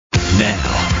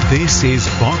This is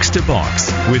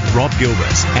Box2Box with Rob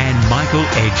Gilbert and Michael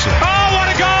Edgley. Oh, what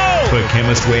a goal! For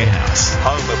Chemist Warehouse.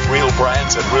 Home of real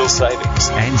brands and real savings.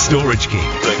 And Storage King.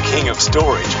 The king of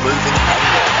storage, moving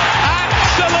anywhere.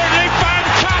 Absolutely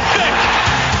fantastic!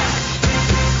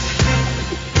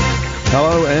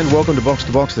 Hello and welcome to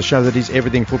Box2Box, the show that is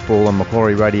everything football on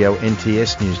Macquarie Radio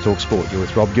NTS News Talk Sport. You're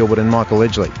with Rob Gilbert and Michael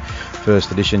Edgley.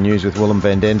 First edition news with Willem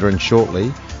van Denderen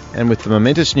shortly. And with the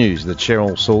momentous news that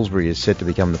Cheryl Salisbury is set to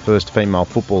become the first female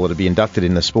footballer to be inducted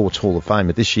in the Sports Hall of Fame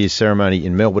at this year's ceremony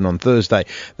in Melbourne on Thursday,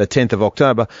 the 10th of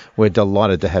October, we're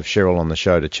delighted to have Cheryl on the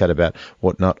show to chat about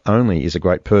what not only is a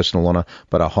great personal honour,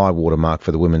 but a high watermark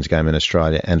for the women's game in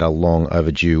Australia and a long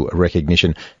overdue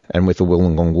recognition. And with the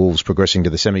Wollongong Wolves progressing to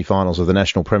the semi-finals of the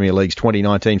National Premier League's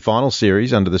 2019 final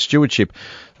series under the stewardship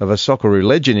of a Socceroo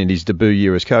legend in his debut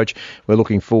year as coach, we're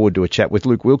looking forward to a chat with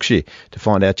Luke Wilkshire to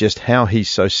find out just how he's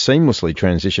so seamlessly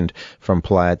transitioned from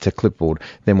player to clipboard.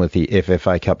 Then with the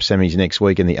FFA Cup semis next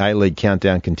week and the A-League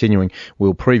countdown continuing,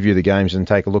 we'll preview the games and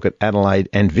take a look at Adelaide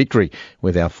and Victory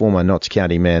with our former Notts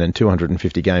County man and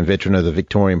 250-game veteran of the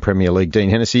Victorian Premier League, Dean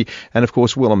Hennessy. And of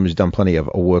course, Willem has done plenty of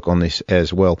work on this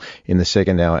as well in the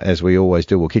second hour, as we always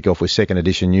do. We'll kick off with second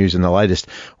edition news and the latest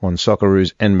on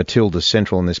Socceroos and Matildas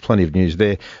Central, and there's plenty of news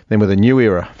there. Then with a new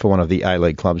era for one of the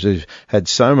A-League clubs who've had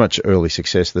so much early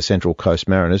success, the Central Coast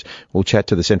Mariners, we'll chat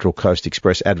to the Central Coast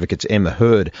Express advocates Emma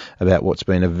Hurd about what's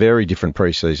been a very different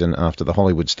pre-season after the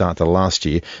Hollywood start to last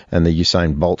year and the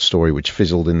Usain Bolt story, which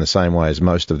fizzled in the same way as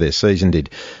most of their season did.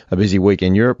 A busy week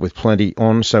in Europe with plenty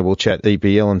on, so we'll chat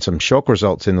EPL and some shock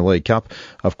results in the League Cup.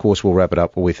 Of course, we'll wrap it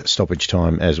up with stoppage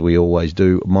time as we always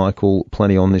do. Michael,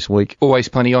 plenty on this week? Always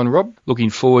plenty on, Rob. Looking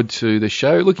forward to the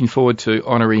show. Looking forward to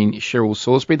honouring Cheryl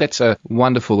Salisbury. That's a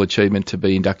wonderful achievement to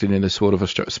be inducted into the Sport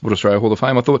Australia Hall of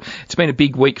Fame. I thought it's been a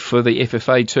big week for the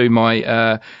FFA too.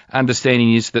 My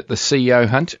understanding is that the CEO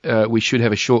hunt, we should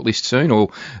have a shortlist soon, or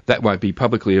that won't be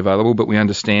publicly available, but we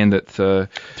understand that...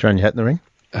 Throwing your hat in the ring?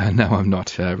 No, I'm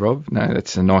not, Rob. No,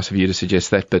 that's nice of you to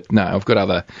suggest that, but no, I've got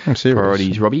other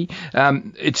priorities, Robbie.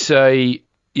 It's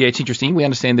interesting. We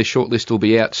understand the shortlist will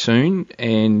be out soon,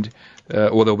 and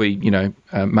or they'll be,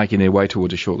 making their way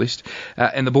towards a shortlist.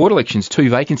 And the board elections, 2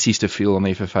 vacancies to fill on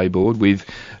the FFA board, with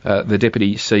the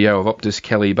Deputy CEO of Optus,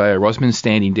 Kelly Bayer-Rosman,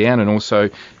 standing down, and also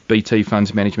BT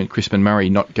Funds Management, Crispin Murray,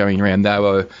 not going around. They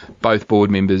were both board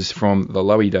members from the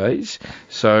Lowy days.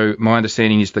 So my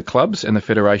understanding is the clubs and the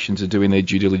federations are doing their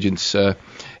due diligence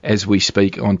as we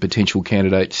speak on potential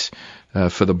candidates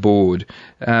for the board.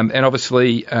 And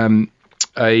obviously...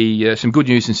 some good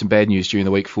news and some bad news during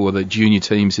the week for the junior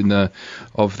teams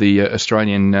of the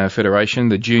Australian Federation.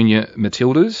 The junior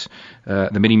Matildas,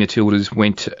 the mini Matildas,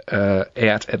 went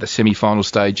out at the semi-final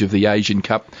stage of the Asian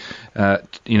Cup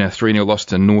in a 3-0 loss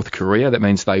to North Korea. That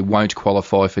means they won't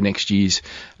qualify for next year's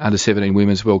Under-17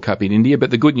 Women's World Cup in India.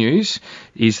 But the good news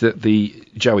is that the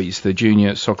Joeys, the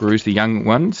junior Socceroos, the young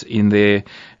ones, in their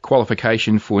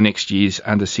qualification for next year's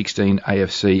Under-16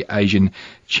 AFC Asian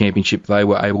Championship, they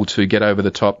were able to get over the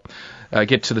top,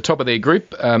 get to the top of their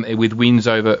group with wins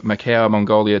over Macau,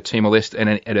 Mongolia, Timor-Leste,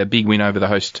 and a big win over the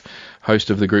host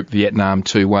of the group, Vietnam,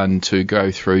 2-1, to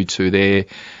go through to their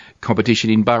competition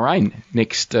in Bahrain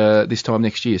this time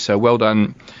next year. So well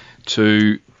done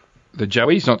to the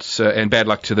Joeys, and bad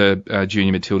luck to the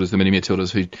junior Matildas, the mini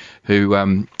Matildas, who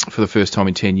for the first time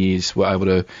in 10 years were able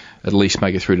to at least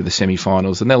make it through to the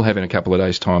semi-finals, and they'll have in a couple of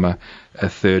days' time a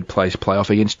third-place playoff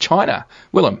against China.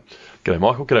 Willem. G'day,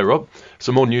 Michael. G'day, Rob.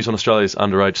 Some more news on Australia's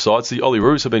underage sides. The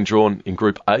Olyroos have been drawn in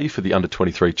Group A for the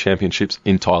Under-23 Championships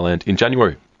in Thailand in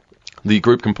January. The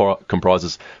group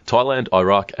comprises Thailand,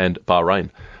 Iraq and Bahrain.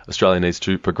 Australia needs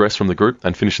to progress from the group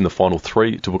and finish in the final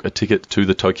 3 to book a ticket to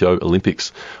the Tokyo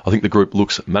Olympics. I think the group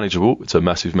looks manageable. It's a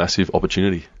massive, massive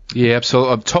opportunity. Yeah,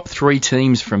 absolutely. Top 3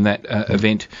 teams from that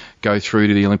event go through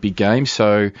to the Olympic Games.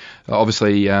 So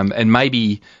obviously, and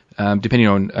maybe... depending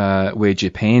on where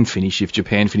Japan finish, if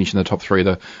Japan finish in the top 3,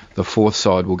 the 4th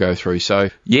side will go through.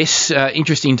 So, yes,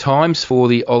 interesting times for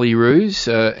the Olyroos,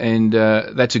 and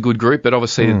that's a good group, but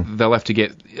obviously they'll have to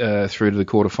get through to the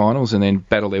quarterfinals and then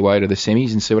battle their way to the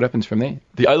semis and see what happens from there.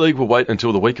 The A-League will wait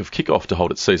until the week of kick-off to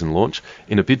hold its season launch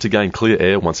in a bid to gain clear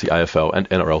air once the AFL and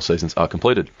NRL seasons are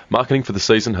completed. Marketing for the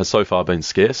season has so far been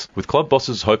scarce, with club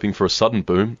bosses hoping for a sudden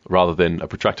boom rather than a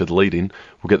protracted lead-in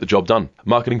will get the job done.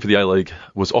 Marketing for the A-League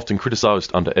was often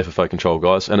criticised under FFA control,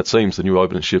 guys, and it seems the new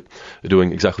ownership are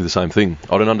doing exactly the same thing.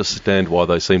 I don't understand why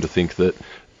they seem to think that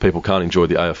people can't enjoy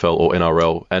the AFL or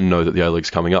NRL and know that the A-League's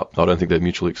coming up. I don't think they're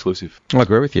mutually exclusive. I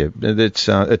agree with you.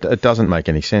 It doesn't make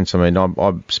any sense. I mean,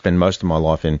 I spend most of my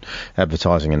life in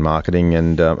advertising and marketing,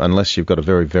 and unless you've got a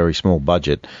very, very small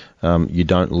budget, you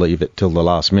don't leave it till the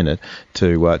last minute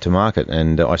to market.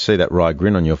 And I see that wry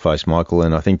grin on your face, Michael,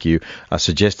 and I think you are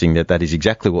suggesting that is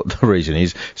exactly what the reason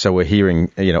is. So we're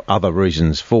hearing, other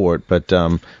reasons for it, but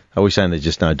are we saying there's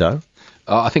just no dough?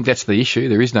 I think that's the issue.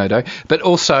 There is no dough. But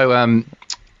also,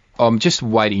 I'm just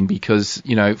waiting because,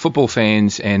 football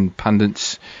fans and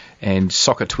pundits and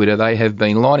soccer Twitter, they have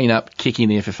been lining up, kicking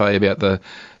the FFA about the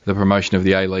promotion of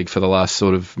the A-League for the last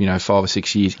sort of, 5 or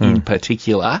 6 years in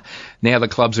particular. Now the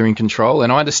clubs are in control.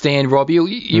 And I understand, Rob,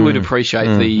 you would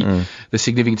appreciate the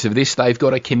significance of this. They've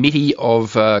got a committee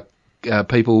of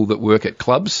people that work at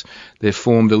clubs. They've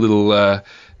formed a little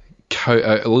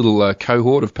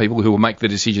cohort of people who will make the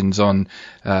decisions on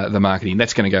the marketing.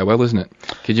 That's going to go well, isn't it?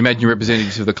 Could you imagine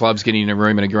representatives of the clubs getting in a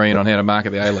room and agreeing on how to market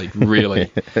the A-League?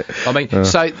 Really? I mean,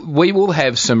 so we will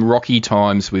have some rocky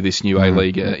times with this new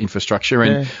A-League infrastructure,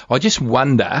 and I just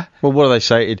wonder... Well, what do they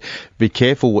say? Be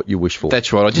careful what you wish for.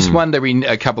 That's right. I just wonder in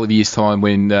a couple of years' time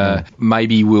when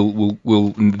maybe will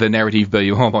the narrative be,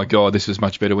 oh my God, this was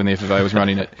much better when the FFA was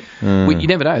running it. You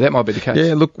never know. That might be the case.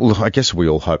 Yeah, look, I guess we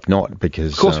all hope not,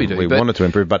 because of course we do. We want it to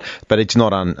improve, but it's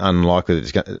not unlikely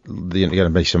that there's going to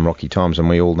be some rocky times, and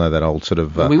we all know that old sort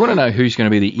of... we want to know who's going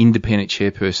to be the independent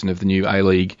chairperson of the new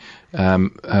A-League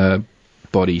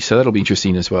body, so that'll be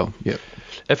interesting as well. Yep.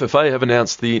 FFA have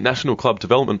announced the National Club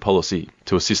Development Policy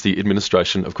to assist the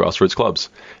administration of grassroots clubs.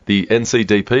 The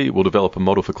NCDP will develop a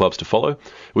model for clubs to follow,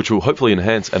 which will hopefully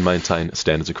enhance and maintain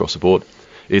standards across the board.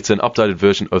 It's an updated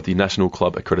version of the National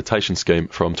Club Accreditation Scheme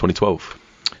from 2012.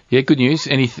 Yeah, good news.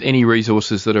 Any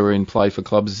resources that are in play for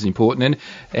clubs is important,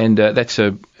 and that's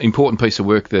an important piece of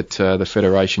work that the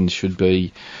federation should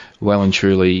be well and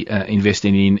truly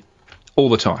investing in all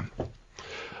the time.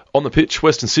 On the pitch,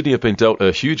 Western Sydney have been dealt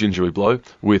a huge injury blow,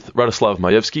 with Radoslav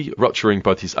Majewski rupturing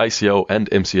both his ACL and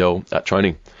MCL at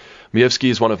training. Majewski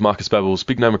is one of Marcus Babbel's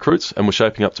big-name recruits and was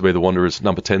shaping up to be the Wanderers'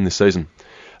 number 10 this season.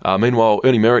 Meanwhile,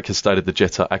 Ernie Merrick has stated the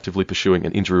Jets are actively pursuing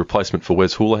an injury replacement for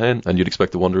Wes Houlihan, and you'd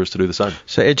expect the Wanderers to do the same.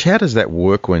 So, Edge, how does that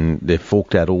work when they've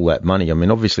forked out all that money? I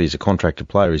mean, obviously, as a contracted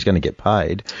player, he's going to get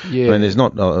paid. Yeah. I mean, there's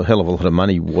not a hell of a lot of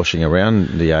money washing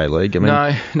around the A-League. I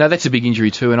mean, no, that's a big injury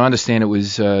too, and I understand it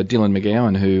was Dylan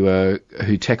McGowan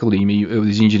who tackled him. He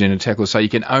was injured in a tackle, so you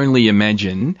can only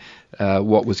imagine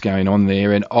what was going on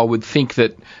there. And I would think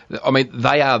that,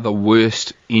 they are the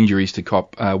worst injuries to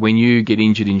cop. When you get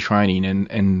injured in training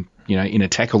and in a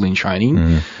tackle in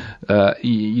training,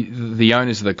 the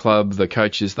owners of the club, the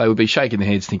coaches, they would be shaking their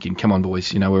heads thinking, come on,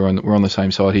 boys, we're on the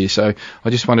same side here. So I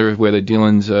just wonder whether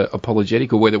Dylan's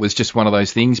apologetic or whether it was just one of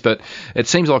those things. But it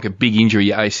seems like a big injury,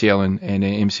 ACL and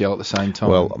MCL at the same time.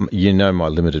 Well, my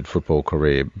limited football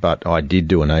career, but I did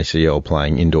do an ACL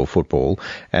playing indoor football,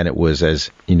 and it was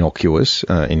as innocuous,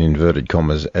 in inverted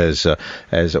commas, as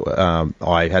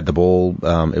I had the ball.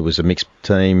 It was a mixed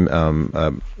team.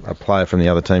 A player from the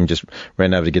other team just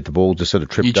ran over to get the ball, just sort of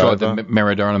tripped over. You tried the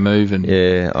Maradona move, and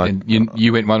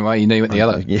you went one way, your knee went the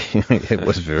other. Yeah, it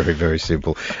was very, very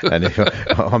simple. And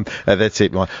that's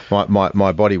it.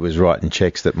 My body was writing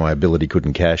checks that my ability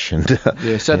couldn't cash. And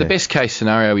the best case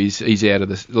scenario is he's out of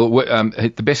this.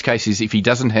 The best case is if he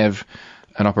doesn't have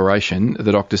an operation,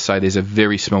 the doctors say there's a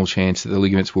very small chance that the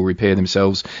ligaments will repair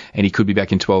themselves and he could be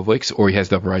back in 12 weeks, or he has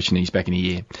the operation and he's back in a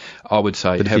year. I would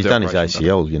say... But if he's done his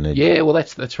ACL, you need... Yeah, well,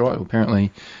 that's right. Well,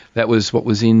 apparently that was what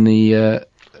was in the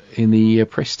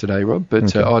press today, Rob,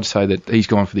 but okay. I'd say that he's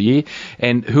gone for the year.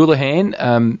 And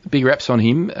Houlihan, big raps on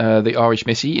him, the Irish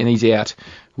Messi, and he's out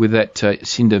with that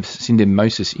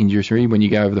syndesmosis injury when you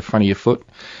go over the front of your foot.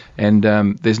 And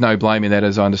there's no blame in that,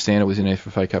 as I understand it was in an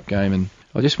FFA Cup game, and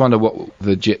I just wonder what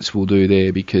the Jets will do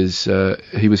there, because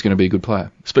he was going to be a good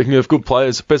player. Speaking of good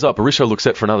players, Bezzard Berisha looks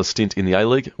set for another stint in the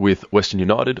A-League, with Western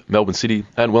United, Melbourne City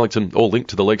and Wellington all linked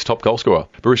to the league's top goalscorer.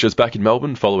 Berisha is back in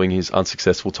Melbourne following his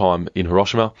unsuccessful time in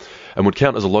Hiroshima, and would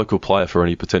count as a local player for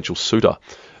any potential suitor.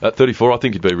 At 34, I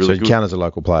think he'd be really good. So he'd count as a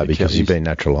local player because he's been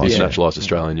naturalised. He's naturalised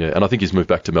Australian, yeah. And I think he's moved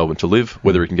back to Melbourne to live.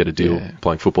 Whether he can get a deal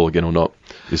playing football again or not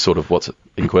is sort of what's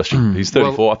in question. He's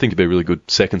 34. I think he'd be a really good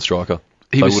second striker.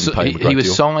 He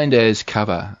was signed as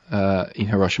cover in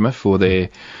Hiroshima for their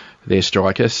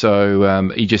striker, so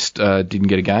he just didn't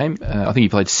get a game. I think he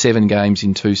played 7 games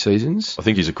in 2 seasons. I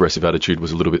think his aggressive attitude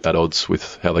was a little bit at odds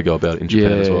with how they go about it in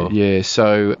Japan as well. Yeah,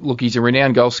 so look, he's a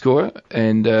renowned goal scorer,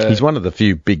 and he's one of the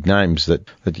few big names that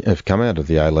have come out of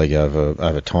the A-League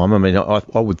over time. I mean,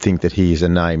 I would think that he is a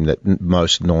name that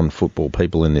most non-football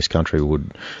people in this country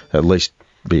would at least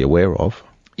be aware of.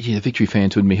 Yeah, the Victory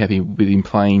fans wouldn't be happy with him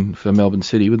playing for Melbourne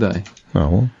City, would they? Oh,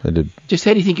 well, they did. Just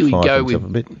how do you think he would go things up a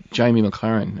bit. with Jamie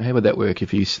McLaren? How would that work if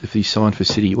he's signed for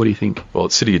City? What do you think? Well,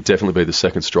 City would definitely be the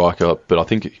second striker, but I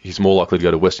think he's more likely to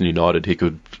go to Western United. He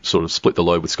could sort of split the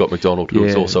load with Scott McDonald, who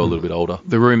is also a little bit older.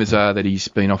 The rumours are that he's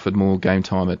been offered more game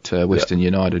time at Western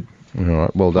United. All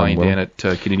right, well done. Playing down at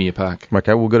Kardinia Park.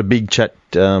 Okay, we've got a big chat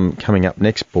coming up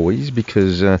next, boys,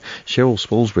 because Cheryl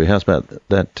Salisbury, how's about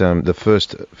that? The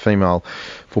first female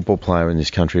football player in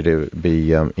this country to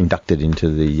be inducted into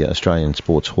the Australian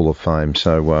Sports Hall of Fame.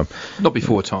 So not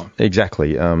before time.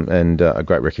 Exactly, and a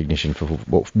great recognition for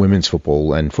women's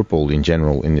football and football in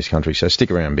general in this country. So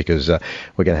stick around because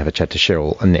we're going to have a chat to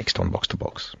Cheryl next on Box to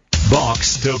Box.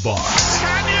 Box to Box.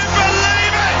 Can you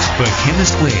believe it? For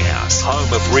Chemist Warehouse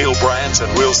Home of real brands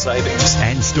and real savings.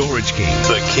 and Storage King.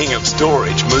 The king of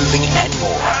storage, moving and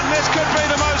more. And this could be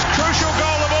the most crucial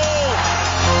goal of all.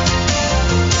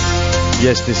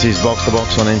 Yes, this is Box to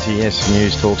Box on NTS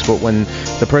News Talk Sport. When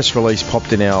the press release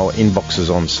popped in our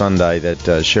inboxes on Sunday that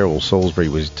Cheryl Salisbury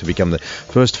was to become the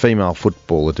first female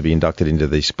footballer to be inducted into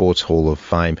the Sports Hall of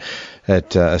Fame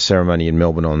at a ceremony in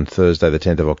Melbourne on Thursday, the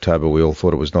 10th of October, we all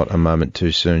thought it was not a moment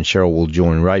too soon. Cheryl will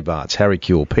join Ray Bartz, Harry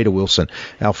Kewell, Peter Wilson,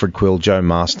 Alfred Quill, Joe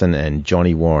Marston and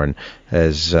Johnny Warren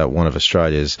as one of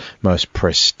Australia's most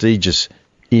prestigious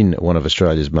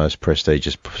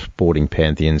sporting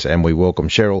pantheons, and we welcome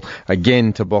Cheryl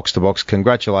again to Box.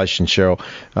 Congratulations, Cheryl.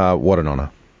 What an honour.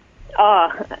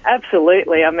 Oh,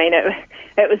 absolutely. I mean,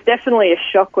 it was definitely a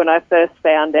shock when I first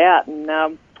found out, and I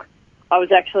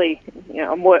was actually,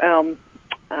 I'm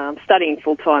studying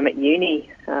full-time at uni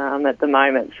at the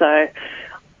moment, so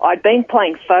I'd been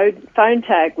playing phone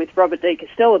tag with Robert De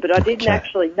Castella, but I didn't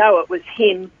actually know it was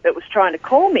him that was trying to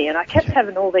call me, and I kept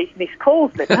having all these missed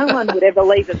calls, but no one would ever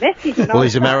leave a message. Well,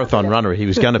 he's a marathon runner. He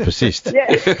was going to persist. Yeah,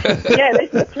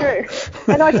 this is true.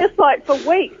 And I just, for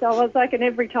weeks, I was and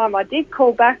every time I did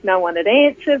call back, no one had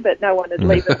answered, but no one would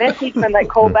leave a message when they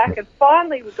called back, and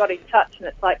finally we got in touch, and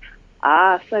it's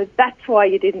so that's why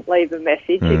you didn't leave a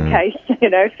message in case,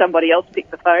 somebody else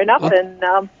picked the phone up and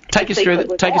take us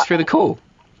through the call.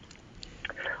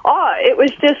 Oh, it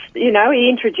was just, he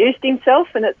introduced himself,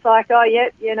 and it's I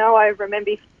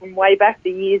remember from way back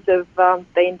the years of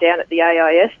being down at the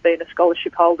AIS, being a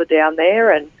scholarship holder down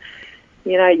there, and,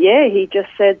 he just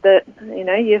said that,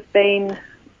 you've been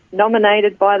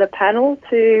nominated by the panel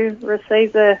to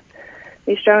receive the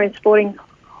Australian Sporting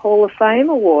Hall of Fame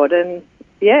award, and,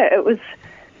 it's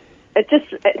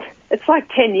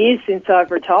 10 years since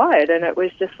I've retired, and it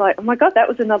was just oh my God, that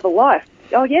was another life.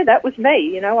 Oh yeah, that was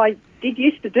me. I did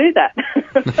used to do that.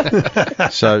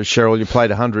 So Cheryl, you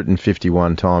played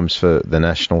 151 times for the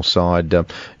national side.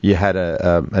 You had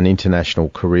an international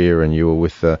career, and you were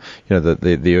with the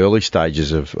early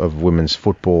stages of women's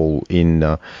football in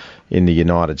the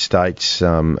United States.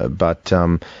 But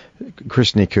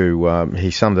Chris Niku,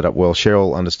 he summed it up well.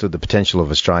 Cheryl understood the potential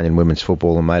of Australian women's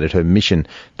football and made it her mission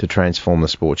to transform the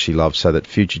sport she loves so that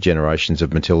future generations of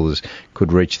Matildas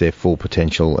could reach their full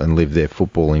potential and live their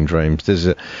footballing dreams.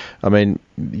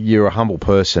 You're a humble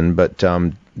person, but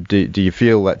do you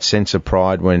feel that sense of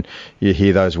pride when you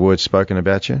hear those words spoken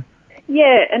about you?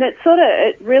 Yeah, and it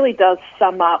really does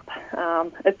sum up.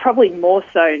 It probably more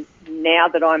so now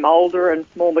that I'm older and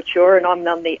more mature, and I'm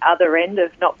on the other end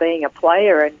of not being a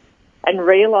player and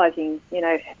realising,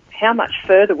 how much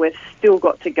further we've still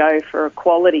got to go for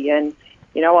equality. And,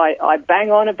 I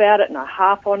bang on about it and I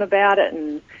harp on about it.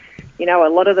 And, a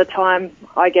lot of the time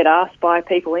I get asked by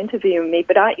people interviewing me,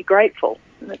 but aren't you grateful?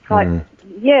 And it's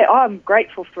yeah, I'm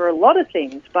grateful for a lot of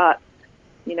things, but,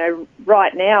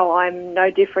 right now I'm no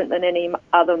different than any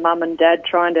other mum and dad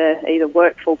trying to either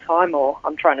work full-time or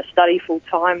I'm trying to study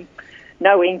full-time,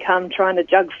 no income, trying to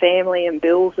jug family and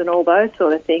bills and all those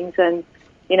sort of things. And,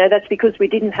 that's because we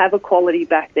didn't have equality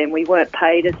back then. We weren't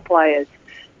paid as players.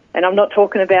 And I'm not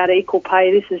talking about equal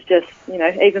pay. This is just,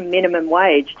 even minimum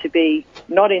wage to be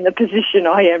not in the position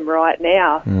I am right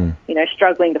now,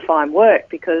 struggling to find work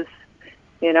because,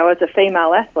 as a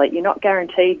female athlete, you're not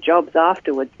guaranteed jobs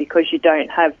afterwards because you don't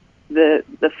have the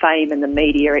fame and the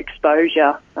media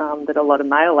exposure that a lot of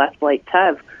male athletes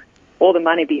have, or the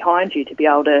money behind you to be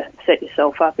able to set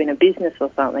yourself up in a business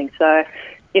or something. So,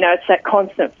 it's that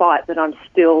constant fight that I'm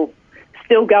still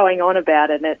going on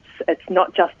about, and it's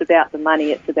not just about the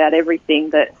money, it's about everything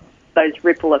that those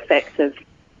ripple effects of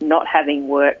not having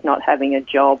work, not having a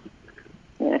job,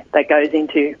 that goes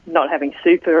into not having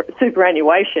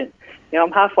superannuation.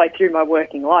 I'm halfway through my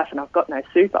working life and I've got no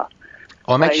super.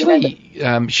 I'm actually,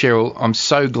 Cheryl, I'm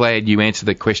so glad you answered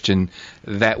the question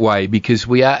that way because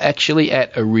we are actually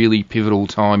at a really pivotal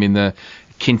time in the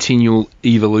continual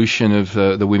evolution of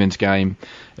the women's game.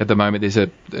 At the moment, there's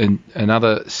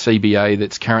another CBA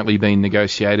that's currently being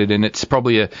negotiated, and it's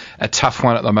probably a tough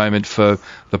one at the moment for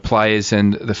the players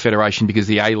and the federation, because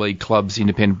the A-League club's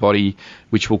independent body,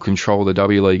 which will control the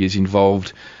W League, is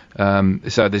involved.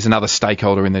 So there's another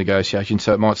stakeholder in the negotiation,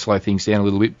 so it might slow things down a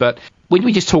little bit. But when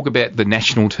we just talk about the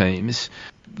national teams,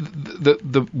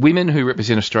 the women who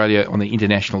represent Australia on the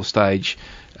international stage,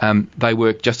 they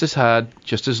work just as hard,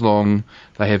 just as long.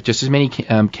 They have just as many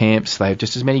camps. They have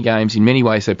just as many games. In many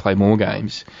ways, they play more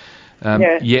games.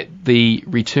 Yet the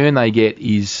return they get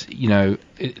is,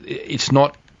 it's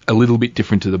not a little bit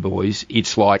different to the boys.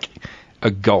 It's like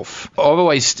a gulf. I've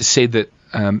always said that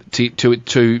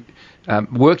to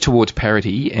work towards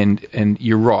parity, and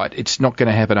you're right, it's not going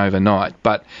to happen overnight,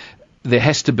 but there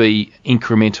has to be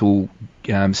incremental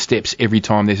steps every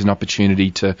time there's an opportunity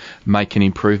to make an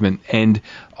improvement. And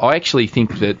I actually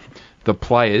think that the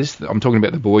players, I'm talking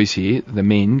about the boys here, the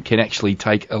men, can actually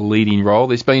take a leading role.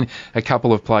 There's been a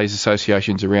couple of players'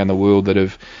 associations around the world that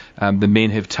have, the men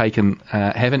have taken,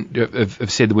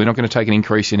 have said that we're not going to take an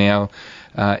increase in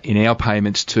our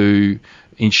payments to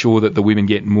ensure that the women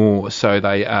get more, so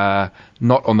they are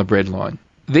not on the breadline.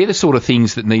 They're the sort of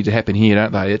things that need to happen here,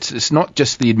 don't they? It's not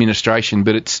just the administration,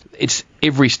 but it's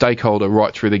every stakeholder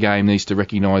right through the game needs to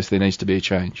recognise there needs to be a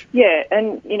change. Yeah,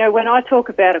 and when I talk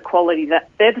about equality, that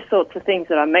they're the sorts of things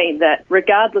that I mean, that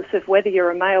regardless of whether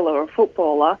you're a male or a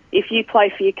footballer, if you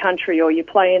play for your country or you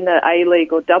play in the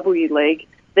A-League or W League,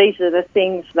 these are the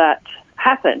things that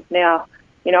happen. Now,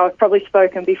 I've probably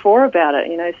spoken before about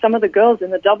it. Some of the girls in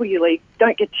the W League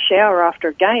don't get to shower after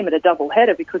a game at a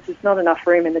double-header because there's not enough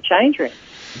room in the change room.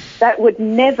 That would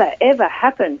never, ever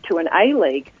happen to an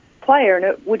A-League player, and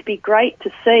it would be great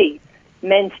to see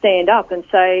men stand up and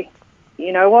say,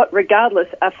 you know what, regardless,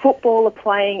 a footballer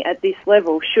playing at this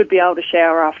level should be able to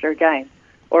shower after a game,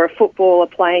 or a footballer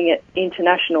playing at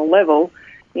international level,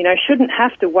 shouldn't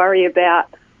have to worry about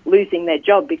losing their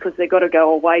job because they've got to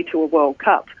go away to a World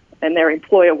Cup, and their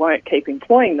employer won't keep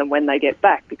employing them when they get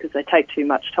back because they take too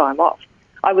much time off.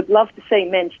 I would love to see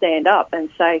men stand up and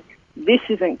say, this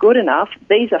isn't good enough.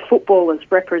 These are footballers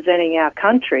representing our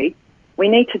country. We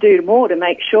need to do more to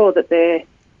make sure that they're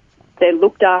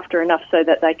looked after enough so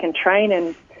that they can train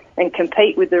and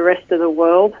compete with the rest of the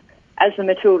world, as the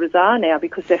Matildas are now,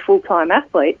 because they're full-time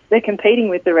athletes. They're competing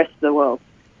with the rest of the world.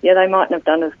 Yeah, they mightn't have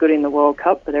done as good in the World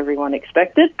Cup that everyone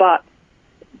expected, but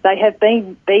they have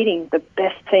been beating the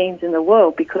best teams in the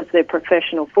world because they're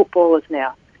professional footballers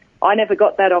now. I never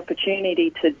got that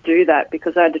opportunity to do that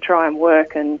because I had to try and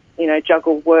work and,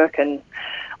 juggle work and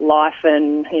life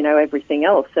and, everything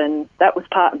else. And that was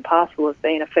part and parcel of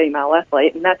being a female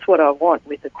athlete. And that's what I want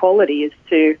with equality, is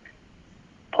to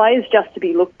players just to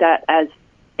be looked at as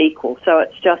equal. So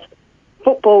it's just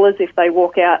footballers, if they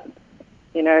walk out,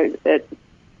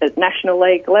 at National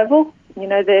League level,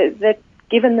 they're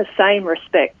given the same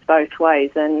respect both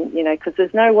ways. And, because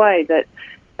there's no way that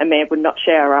a man would not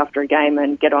shower after a game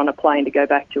and get on a plane to go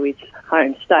back to his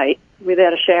home state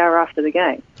without a shower after the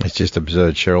game. It's just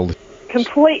absurd, Cheryl.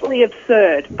 Completely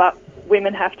absurd, but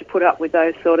women have to put up with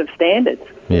those sort of standards.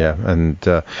 Yeah, and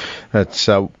that's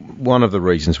one of the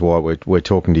reasons why we're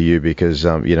talking to you, because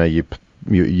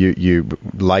you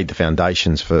laid the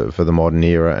foundations for the modern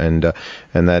era, and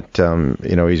that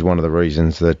is one of the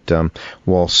reasons that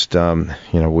whilst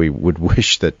we would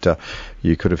wish that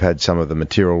you could have had some of the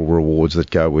material rewards that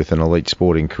go with an elite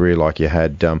sporting career, like you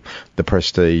had the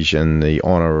prestige and the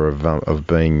honour of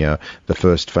being the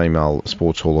first female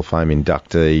Sports Hall of Fame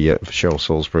inductee. Cheryl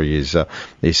Salisbury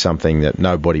is something that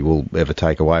nobody will ever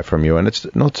take away from you, and it's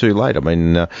not too late. I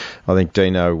mean, I think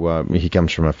Dino, he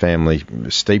comes from a family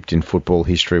steeped in football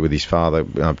history, with his father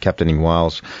captaining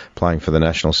Wales, playing for the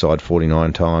national side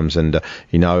 49 times, and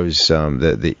he knows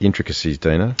the intricacies.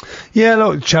 Dino. Yeah,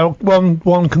 look, Cheryl,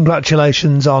 one congratulations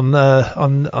on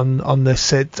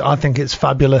this. I think it's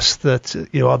fabulous that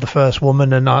you are the first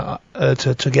woman and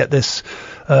to get this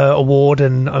award,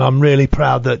 and I'm really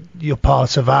proud that you're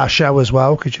part of our show as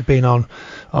well, because you've been on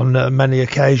many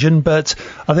occasions. But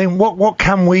I think what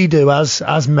can we do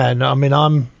as men? I mean,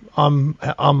 I'm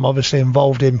obviously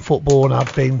involved in football, and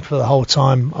I've been for the whole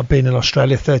time I've been in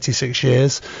Australia, 36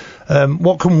 years.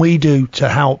 What can we do to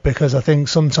help? Because I think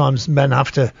sometimes men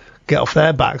have to get off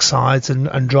their backsides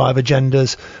and drive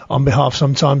agendas on behalf,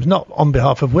 sometimes not on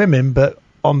behalf of women, but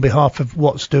on behalf of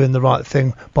what's doing the right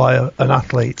thing by an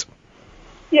athlete.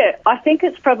 Yeah, I think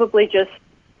it's probably just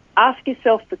ask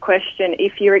yourself the question,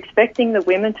 if you're expecting the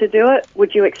women to do it,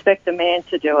 would you expect a man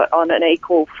to do it on an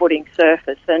equal footing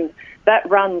surface? And that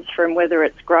runs from whether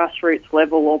it's grassroots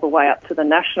level all the way up to the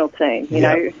national team. You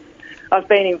know, I've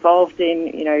been involved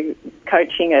in,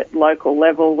 coaching at local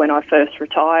level when I first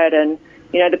retired, and,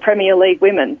 the Premier League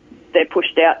women, they're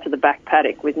pushed out to the back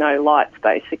paddock with no lights,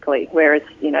 basically, whereas,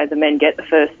 the men get the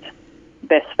first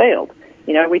best field.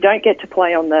 We don't get to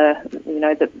play on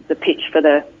the pitch for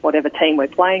the whatever team we're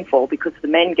playing for, because the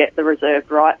men get the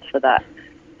reserved rights for that.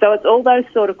 So it's all those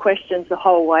sort of questions the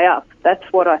whole way up. That's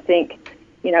what I think,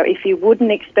 if you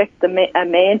wouldn't expect a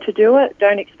man to do it,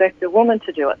 don't expect a woman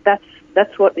to do it.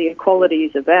 That's what the equality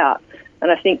is about.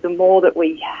 And I think the more that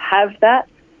we have that,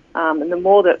 and the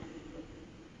more that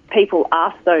people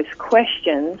ask those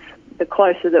questions, the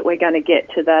closer that we're going to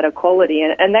get to that equality.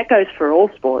 And that goes for all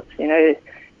sports.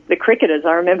 The cricketers,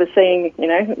 I remember seeing,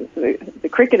 the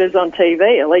cricketers on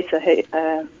TV,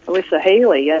 Alyssa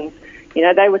Healy, and,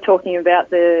 they were talking about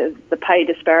the pay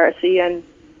disparity, and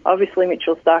obviously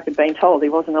Mitchell Starc had been told he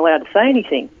wasn't allowed to say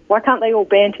anything. Why can't they all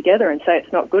band together and say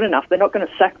it's not good enough? They're not going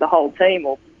to sack the whole team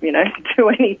or, do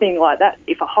anything like that.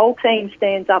 If a whole team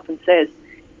stands up and says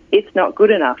it's not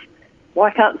good enough,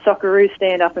 why can't the Socceroos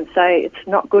stand up and say it's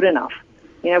not good enough?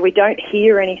 We don't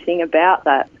hear anything about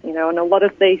that, and a lot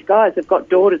of these guys have got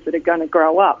daughters that are going to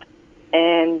grow up.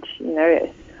 And,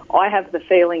 I have the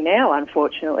feeling now,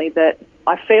 unfortunately, that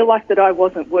I feel like that I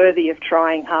wasn't worthy of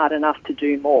trying hard enough to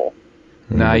do more.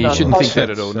 No, you shouldn't think that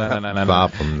at all. No. Far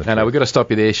from the No, we've got to stop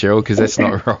you there, Cheryl, because that's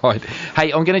not right.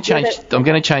 Hey, I'm going to change. I'm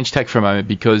going to change tack for a moment,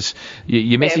 because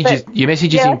your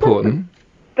message is important.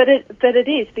 But it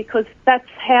is, because that's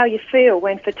how you feel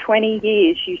when for 20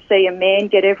 years you see a man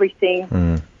get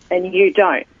everything and you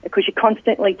don't, because you're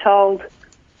constantly told,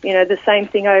 the same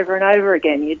thing over and over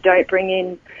again. You don't bring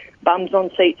in bums on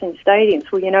seats in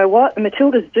stadiums. Well, you know what? The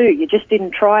Matildas do. You just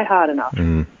didn't try hard enough.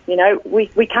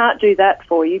 We can't do that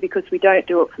for you because we don't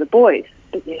do it for the boys.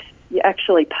 But you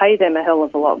actually pay them a hell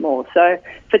of a lot more. So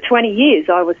for 20 years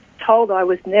I was told I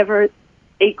was never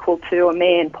equal to a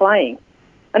man playing.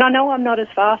 And I know I'm not as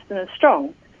fast and as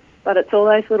strong, but it's all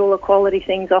those little equality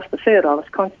things off the field. I was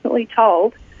constantly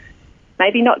told,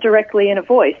 maybe not directly in a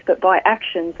voice, but by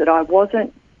actions, that I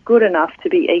wasn't good enough to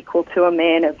be equal to a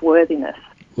man of worthiness.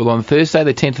 Well, on Thursday,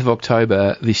 the 10th of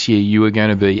October this year, you are going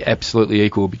to be absolutely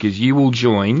equal, because you will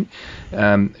join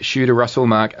shooter Russell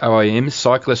Mark OAM,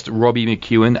 cyclist Robbie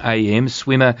McEwen AM,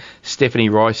 swimmer Stephanie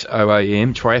Rice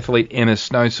OAM, triathlete Emma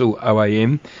Snowsell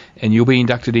OAM, and you'll be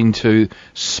inducted into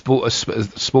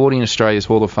Sporting Australia's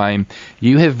Hall of Fame.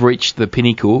 You have reached the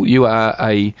pinnacle. You are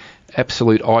a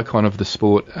absolute icon of the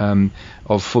sport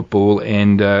of football,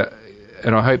 and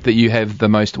I hope that you have the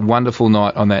most wonderful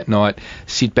night on that night.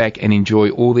 Sit back and enjoy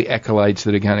all the accolades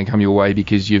that are going to come your way,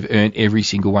 because you've earned every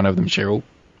single one of them, Cheryl.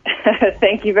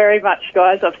 Thank you very much,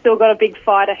 guys. I've still got a big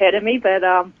fight ahead of me, but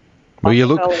well,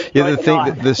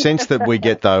 the sense that we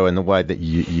get, though, and the way that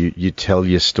you tell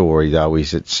your story, though,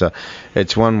 is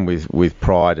it's one with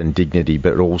pride and dignity,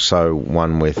 but also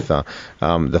one with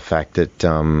the fact that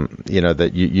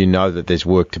that you know that there's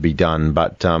work to be done,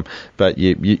 but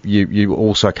you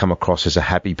also come across as a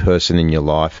happy person in your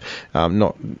life.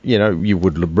 You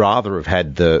would rather have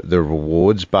had the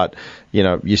rewards, but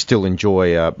you still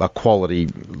enjoy a quality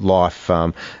life,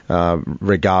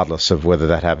 regardless of whether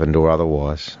that happened or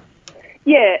otherwise.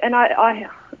 Yeah, and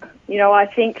I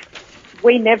think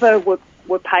we never were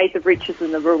paid the riches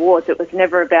and the rewards. It was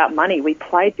never about money. We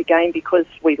played the game because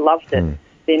we loved it.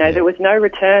 There was no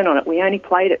return on it. We only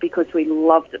played it because we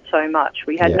loved it so much.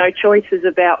 We had no choices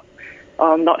about,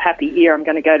 I'm not happy here, I'm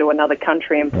going to go to another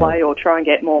country and play or try and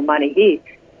get more money here.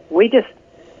 We just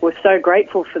were so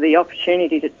grateful for the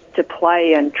opportunity to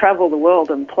play and travel the world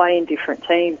and play in different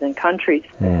teams and countries.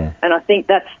 And I think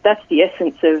that's the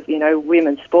essence of,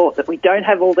 women's sport, that we don't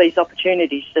have all these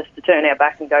opportunities just to turn our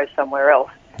back and go somewhere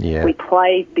else. Yeah. We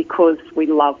play because we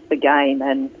love the game.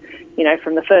 And,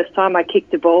 from the first time I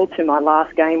kicked a ball to my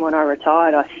last game when I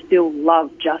retired, I still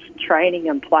love just training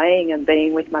and playing and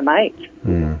being with my mates.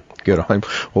 Good on him.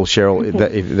 Well, Cheryl,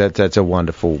 that's a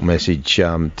wonderful message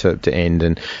to end.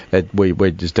 And we,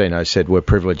 as Dino said, we're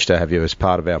privileged to have you as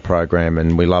part of our program,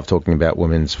 and we love talking about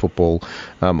women's football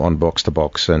on Box to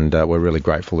Box, and we're really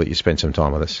grateful that you spent some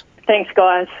time with us. Thanks,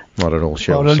 guys. Not at all.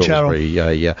 Cheryl Salisbury,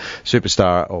 a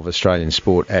superstar of Australian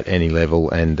sport at any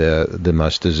level, and the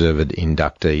most deserved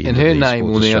inductee into the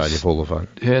Sports Australia Hall of Fame.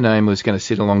 Her name was going to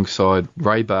sit alongside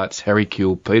Ray Bartz, Harry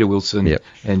Kuehl, Peter Wilson,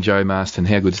 and Joe Marston.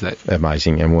 How good's that?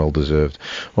 Amazing and well deserved.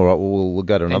 All right, we'll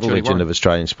go to another legend of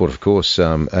Australian sport, of course,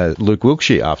 Luke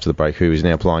Wilkshire, after the break, who is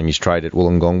now plying his trade at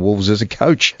Wollongong Wolves as a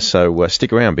coach. So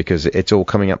stick around, because it's all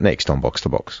coming up next on Box to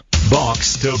Box.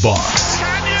 Box to Box.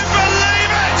 Can you believe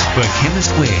it? For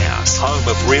Chemist Warehouse. Home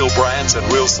of real brands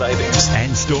and real savings.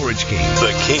 And Storage King.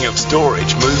 The king of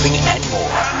storage, moving and more.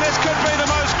 And this could be the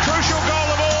most crucial goal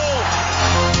of all.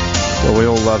 Well, we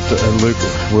all loved Luke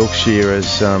Wilkshire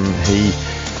as he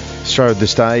strode the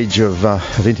stage of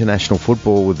international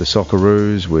football with the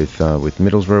Socceroos, with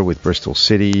Middlesbrough, with Bristol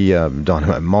City,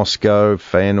 Dynamo Moscow,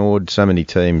 Feyenoord, so many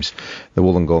teams. The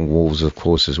Wollongong Wolves, of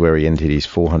course, is where he ended his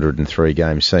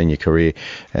 403-game senior career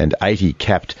and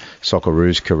 80-capped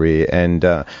Socceroos career. And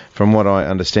from what I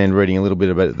understand, reading a little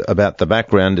bit about the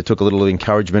background, it took a little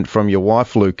encouragement from your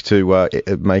wife, Luke, to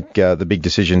make the big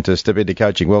decision to step into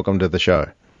coaching. Welcome to the show.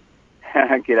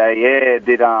 G'day. Yeah, it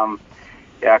did.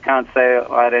 I can't say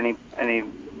I had any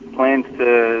plans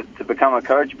to become a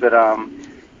coach, but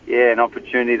an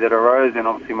opportunity that arose, and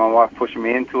obviously my wife pushing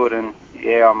me into it, and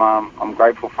I'm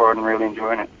grateful for it and really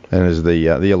enjoying it. And as the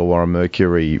Illawarra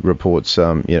Mercury reports,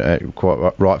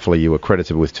 quite rightfully, you were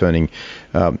credited with turning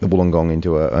Wollongong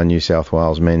into a New South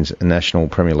Wales men's National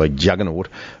Premier League juggernaut,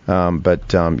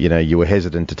 but you were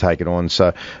hesitant to take it on.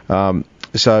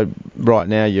 So right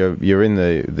now you're in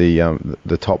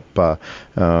the top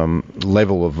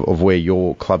level of where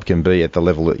your club can be at the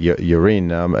level that you're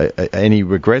in. Any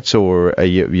regrets, or are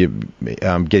you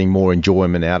getting more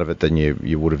enjoyment out of it than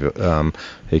you would have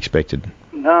expected?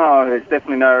 No, there's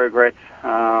definitely no regrets.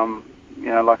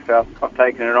 Like I said, I've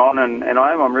taken it on, and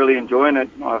I'm really enjoying it.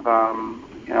 I've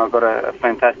got a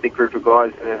fantastic group of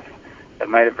guys that have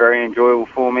made it very enjoyable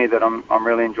for me, that I'm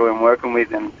really enjoying working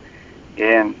with, and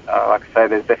like I say,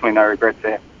 there's definitely no regrets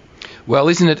there. Well,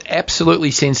 isn't it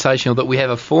absolutely sensational that we have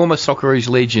a former Socceroos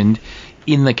legend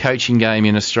in the coaching game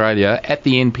in Australia at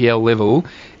the NPL level?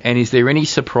 And is there any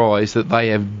surprise that they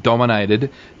have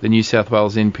dominated the New South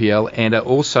Wales NPL and are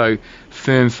also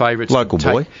firm favourites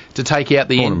to take out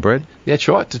the born and bred? That's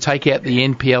right, to take out the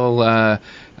NPL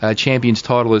champions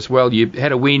title as well. You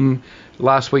had a win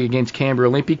last week against Canberra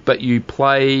Olympic, but you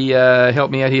play.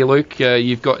 Help me out here, Luke.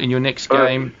 You've got in your next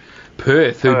game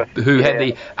Perth, who had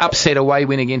the upset away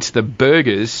win against the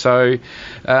Burgers. So,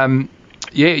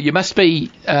 you must be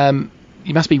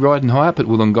riding high up at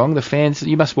Wollongong. The fans,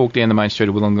 you must walk down the main street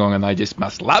of Wollongong and they just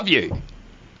must love you.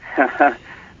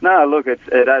 No, look, it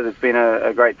has. It's been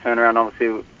a great turnaround.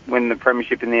 Obviously, winning the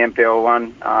premiership in the NPL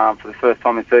 1 for the first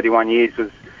time in 31 years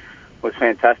was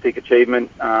fantastic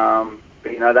achievement.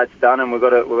 But that's done, and we've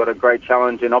got a great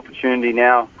challenge and opportunity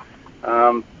now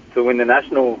to win the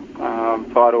national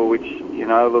title, which,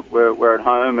 look, we're at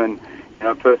home, and,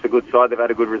 Perth's a good side. They've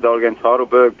had a good result against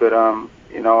Heidelberg, but,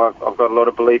 I've got a lot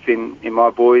of belief in my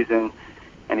boys, and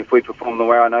if we perform the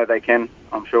way I know they can,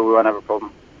 I'm sure we won't have a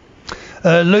problem.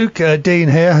 Luke, Dean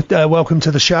here, welcome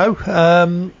to the show,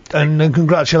 and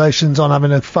congratulations on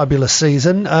having a fabulous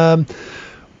season.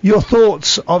 Your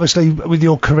thoughts, obviously, with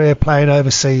your career playing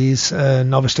overseas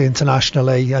and obviously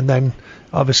internationally, and then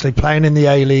obviously playing in the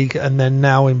A-League and then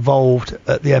now involved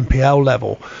at the NPL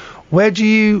level. Where do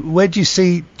you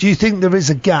see, do you think there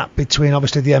is a gap between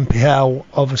obviously the NPL,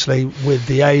 obviously with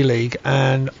the A-League,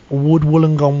 and would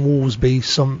Wollongong Wolves be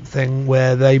something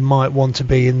where they might want to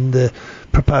be in the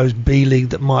proposed B-League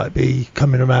that might be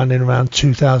coming around in around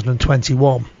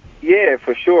 2021? Yeah,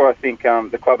 for sure. I think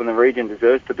the club in the region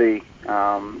deserves to be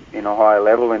in a higher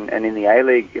level, and in the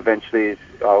A-League eventually,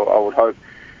 I would hope.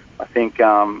 I think,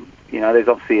 there's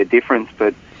obviously a difference,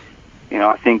 but,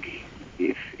 I think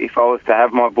if I was to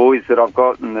have my boys that I've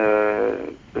got and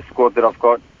the squad that I've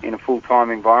got in a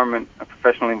full-time environment, a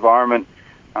professional environment,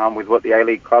 with what the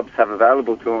A-League clubs have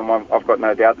available to them, I've got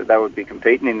no doubt that they would be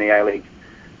competing in the A-League.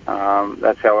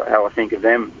 That's how I think of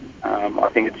them. I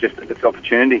think it's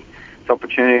opportunity. It's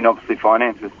opportunity and obviously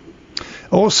finances.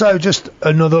 Also, just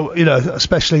another,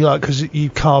 especially because you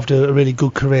carved a really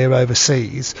good career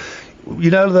overseas,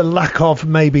 the lack of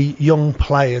maybe young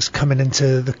players coming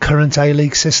into the current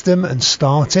A-League system and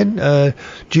starting. Do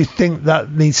you think that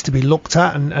needs to be looked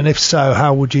at? And if so,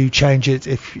 how would you change it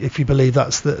if you believe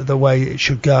that's the way it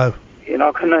should go? I've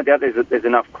got no doubt there's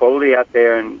enough quality out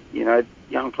there, and,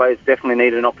 young players definitely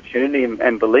need an opportunity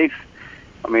and belief.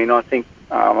 I mean, I think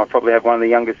I probably have one of the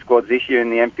youngest squads this year in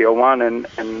the NPL 1, and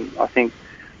I think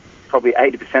probably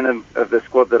 80% of the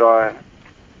squad that I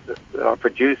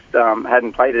produced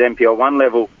hadn't played at NPL 1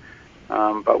 level,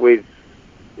 but with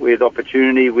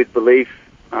opportunity, with belief,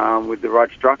 with the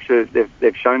right structure,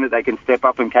 they've shown that they can step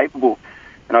up and capable.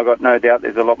 And I've got no doubt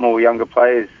there's a lot more younger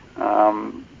players,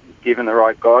 given the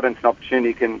right guidance and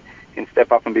opportunity, can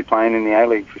step up and be playing in the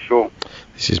A-League for sure.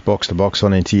 This is Box to Box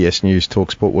on NTS News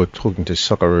Talk Sport. We're talking to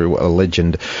Socceroo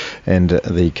legend and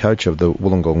the coach of the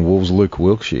Wollongong Wolves, Luke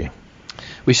Wilkshire.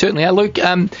 We certainly are, Luke.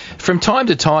 From time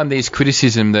to time, there's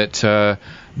criticism that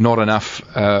not enough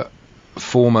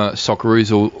former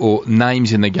Socceroos or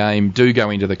names in the game do go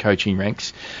into the coaching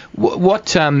ranks,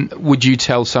 what would you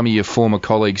tell some of your former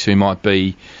colleagues who might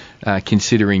be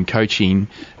considering coaching?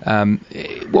 Now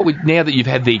that you've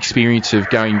had the experience of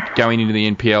going into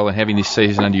the NPL and having this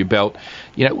season under your belt,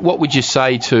 what would you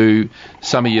say to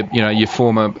some of your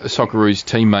former Socceroos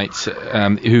teammates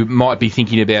who might be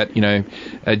thinking about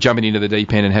jumping into the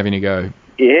deep end and having a go?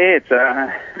 Yeah,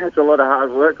 it's a lot of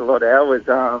hard work, a lot of hours.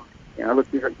 Look,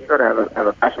 you've got to have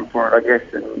a passion for it, I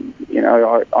guess. And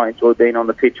I enjoy being on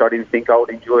the pitch. I didn't think I would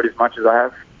enjoy it as much as I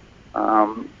have.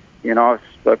 I've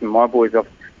spoken to my boys. It's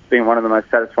been one of the most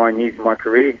satisfying years of my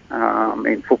career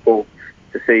in football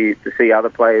to see other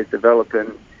players develop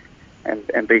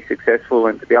and be successful,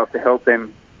 and to be able to help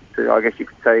them to, I guess you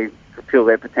could say, fulfill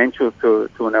their potential to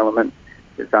an element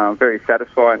is very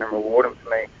satisfying and rewarding for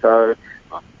me. So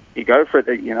you go for it.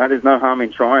 There's no harm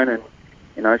in trying, and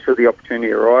should the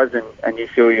opportunity arise and you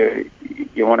feel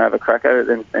you want to have a crack at it,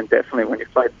 then definitely. When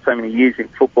you've played so many years in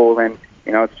football, then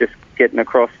it's just getting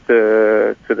across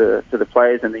to the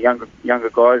players and the younger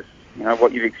guys,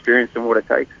 what you've experienced and what it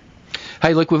takes.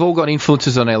 Hey, look, we've all got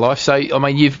influences on our life. So, I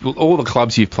mean, all the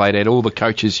clubs you've played at, all the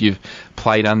coaches you've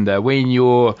played under, when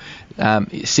you're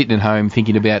sitting at home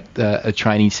thinking about a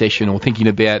training session or thinking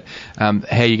about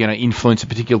how you're going to influence a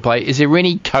particular player, is there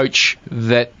any coach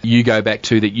that you go back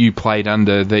to that you played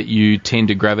under that you tend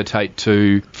to gravitate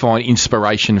to find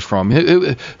inspiration from?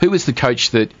 Who was the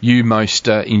coach that you most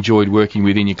enjoyed working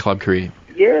with in your club career?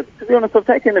 Yeah, to be honest, I've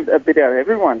taken a bit out of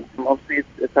everyone. Obviously,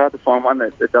 it's hard to find one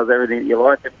that does everything that you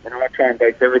like. And I try and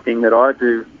base everything that I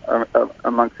do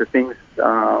amongst the things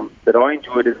that I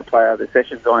enjoyed as a player, the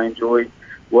sessions I enjoyed,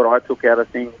 what I took out of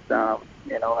things. I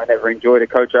never enjoyed a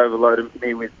coach overloading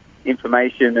me with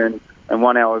information and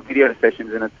 1 hour video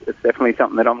sessions, and it's definitely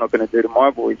something that I'm not going to do to my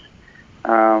boys.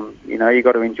 You've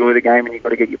got to enjoy the game and you've got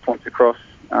to get your points across,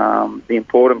 the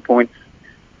important points.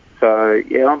 So,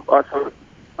 yeah, I sort of,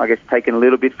 I guess, taken a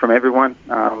little bit from everyone.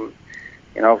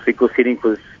 Obviously, Gus Hiddink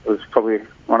was probably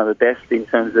one of the best in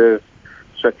terms of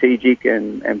strategic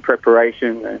and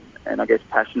preparation and I guess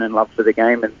passion and love for the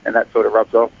game, and that sort of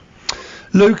rubs off.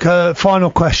 Luke, final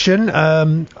question. We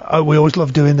always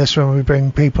love doing this when we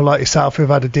bring people like yourself who've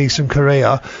had a decent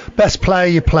career. Best player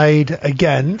you played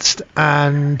against,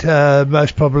 and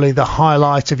most probably the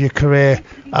highlight of your career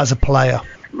as a player.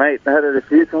 Mate, I had it a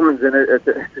few times, and it's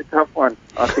a tough one,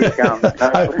 I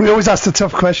think. We always ask the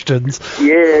tough questions.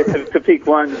 Yeah, to pick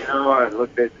one,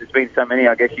 look, there's been so many,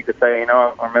 I guess you could say.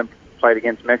 I remember played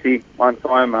against Messi one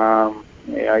time.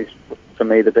 He's, for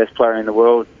me, the best player in the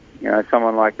world.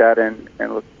 Someone like that, and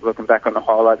looking back on the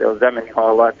highlight, there was that many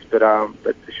highlights, but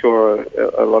for sure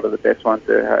a lot of the best ones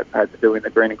had to do in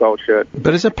the green and gold shirt.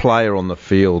 But as a player on the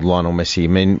field, Lionel Messi, I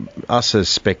mean, us as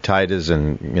spectators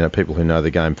and people who know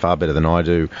the game far better than I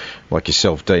do, like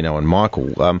yourself, Dino and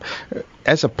Michael,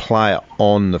 as a player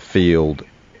on the field,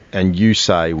 and you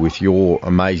say with your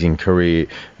amazing career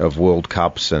of World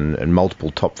Cups and multiple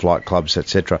top flight clubs,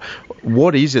 etc.,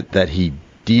 what is it that he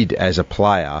did as a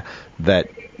player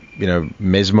that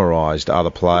mesmerised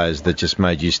other players, that just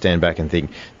made you stand back and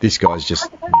think, this guy's just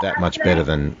that much better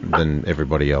than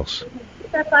everybody else?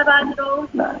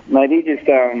 No, mate,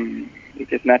 he's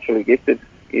just naturally gifted.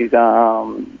 He's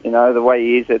the way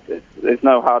he is, there's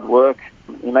no hard work.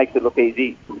 He makes it look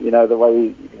easy.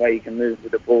 The way he can move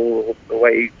with the ball, the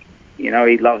way he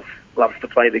loves to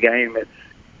play the game.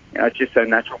 It's just so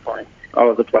natural for him. I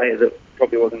was a player that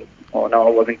probably I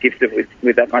wasn't gifted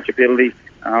with that much ability.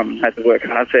 Had to work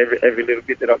hard for every little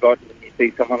bit that I got. And you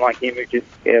see someone like him,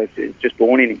 it's just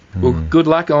born in him. Well, good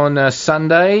luck on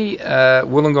Sunday.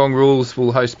 Wollongong Rules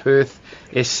will host Perth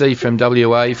SC from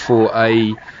WA for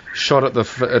a shot at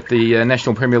the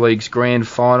National Premier League's Grand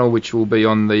Final, which will be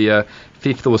on the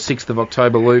 5th or 6th of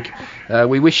October, Luke.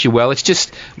 We wish you well. It's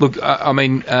just, look,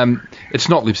 it's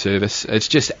not lip service. It's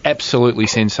just absolutely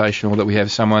sensational that we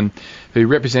have someone who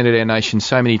represented our nation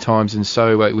so many times and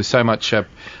so with so much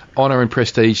honour and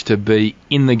prestige to be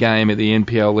in the game at the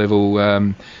NPL level,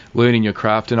 learning your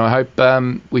craft. And I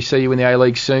hope we see you in the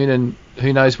A-League soon, and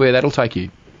who knows where that'll take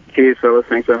you. Cheers, fellas.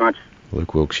 Thanks very much.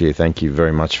 Luke Wilkshire, thank you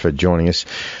very much for joining us.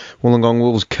 Wollongong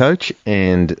Wolves coach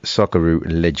and Socceroo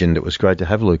legend. It was great to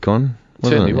have Luke on.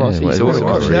 Certainly was. Yeah, He's it awesome.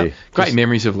 was, yeah. Great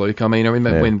memories of Luke. I mean, I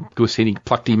remember when Gus Hiddink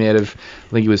plucked him out of, I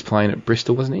think he was playing at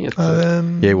Bristol, wasn't he?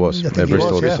 He was. At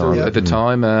Bristol at the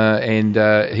time. And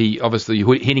he obviously,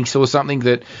 Hiddink saw something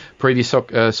that previous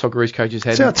Socceroos coaches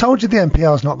hadn't. See, I told you the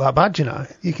NPL's not that bad, you know.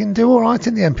 You can do all right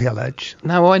in the NPL Edge.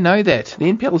 No, I know that.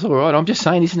 The NPL's all right. I'm just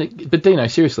saying, isn't it? But Dino,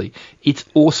 seriously, it's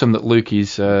awesome that Luke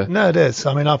is... no, it is.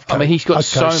 I mean, he's got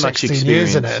so much 16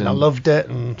 years in it, and I loved it,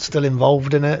 and still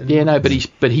involved in it. Yeah, no, but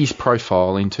his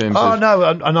profile in terms of... Oh, no,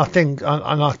 and I think,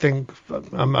 I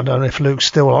don't know if Luke's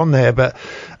still on there, but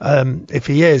if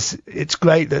he is, it's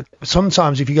great that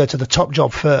sometimes if you go to the top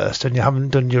job first and you haven't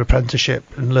done your apprenticeship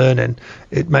and learning,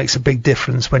 it makes a big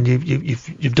difference when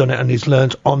you've done it and he's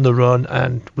learned on the run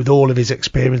and with all of his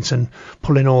experience and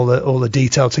pulling all the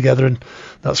detail together, and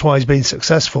that's why he's been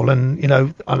successful. And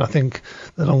and I think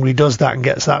the longer he does that and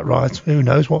gets that right, who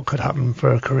knows what could happen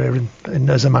for a career in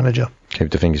as a manager.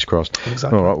 Keep the fingers crossed.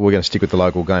 Exactly. All right, we're going to stick with the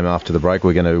local game after the break.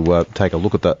 We're going to take a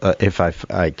look at the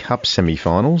FFA Cup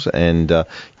semi-finals and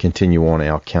continue on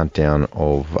our countdown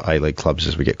of A-League clubs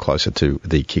as we get closer to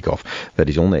the kick-off. That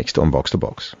is all next on Box to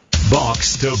Box.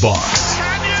 Box to Box.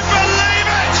 Can you believe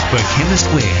it? For Chemist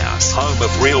Warehouse Home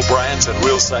of real brands and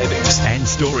real savings. and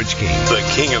Storage King. The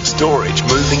king of storage,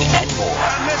 moving and more.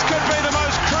 And this could be the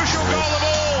most crucial goal of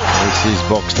all. This is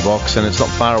Box to Box, and it's not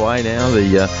far away now.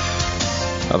 The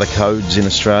other codes in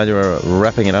Australia are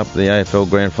wrapping it up. The AFL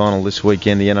Grand Final this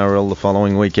weekend, the NRL the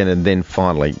following weekend, and then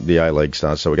finally the A-League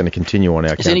starts. So we're going to continue on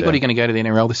our countdown. Is anybody going to go to the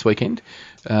NRL this weekend?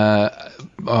 I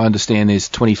understand there's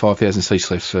 25,000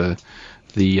 seats left for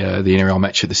the NRL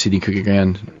match at the Sydney Cricket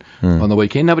Ground on the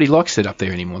weekend. Nobody likes it up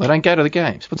there anymore. They don't go to the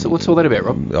games. What's all that about,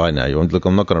 Rob? I know. Look,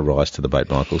 I'm not going to rise to the bait,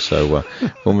 Michael, so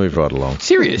we'll move right along.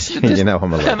 Serious? You know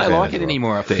I'm a Don't they fan like as it well.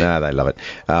 anymore up there? No, they love it.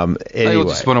 They all Anyway,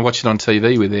 just want to watch it on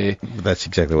TV with their that's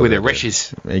exactly what with they their do.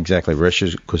 rashes. Exactly,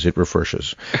 rashes, because it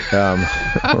refreshes. Or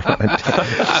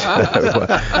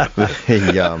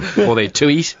their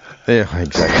tuies. Yeah,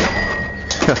 exactly.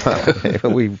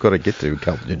 We've got to get to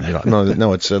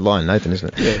no, it's Lion Nathan,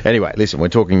 isn't it? Yeah. Anyway, listen, we're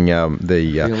talking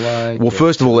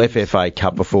first of all, FFA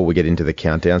Cup before we get into the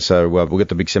countdown. So we'll get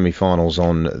the big semi-finals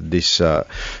on this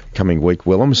coming week,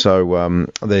 Willem. So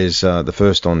there's the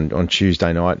first on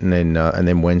Tuesday night and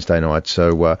then Wednesday night.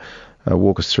 So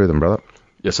walk us through them, brother.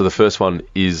 Yeah, so the first one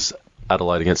is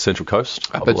Adelaide against Central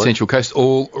Coast. Up at Central Coast,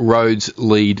 all roads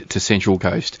lead to Central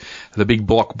Coast. The big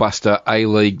blockbuster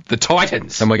A-League, the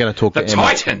Titans. And we're going to talk to Emma.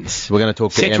 Titans. We're going to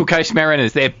talk to Central Coast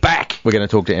Mariners. They're back. We're going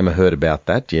to talk to Emma Hurd about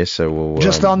that. Yes, so we'll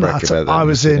Just on brack that, about I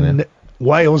was in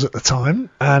Wales at the time,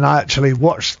 and I actually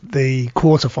watched the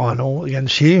quarter-final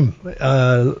against Hume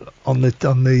on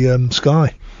the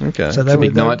Sky. Okay. So It's a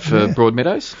big night for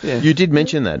Broadmeadows. Yeah. You did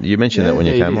mention that. You mentioned that when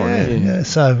you came on. Yeah.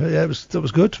 So it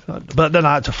was good. But then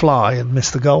I had to fly and miss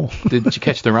the goal. Did you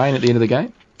catch the rain at the end of the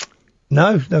game?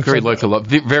 No. Very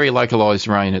localised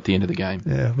rain at the end of the game.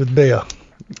 Yeah, with beer.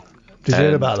 Did you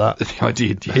hear about that? I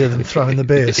did. Yeah. Hear them throwing the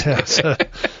beers. Yeah. So,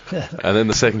 And then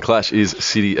the second clash is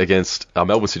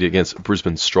Melbourne City against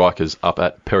Brisbane Strikers up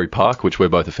at Perry Park, which we're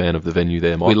both a fan of the venue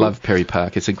there, Michael. We love Perry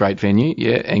Park. It's a great venue.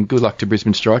 Yeah, and good luck to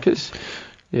Brisbane Strikers.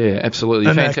 Yeah, absolutely.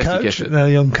 and Fantastic effort. their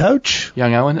young coach.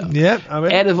 Young Owen. Yeah. I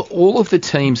mean, Out of all of the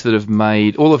teams that have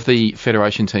made, all of the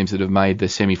federation teams that have made the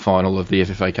semi-final of the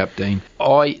FFA Cup, Dean,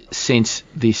 I sense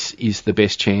this is the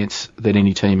best chance that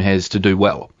any team has to do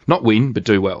well. Not win, but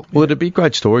do well. Well, it'd be a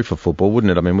great story for football,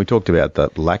 wouldn't it? I mean, we talked about the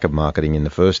lack of marketing in the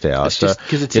first hour. It's just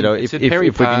 'cause it's if Perry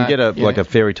we can Park, get a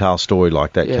fairy tale story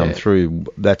like that come Yeah. through,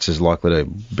 that's as likely to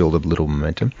build a little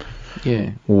momentum. Yeah.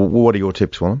 Well, what are your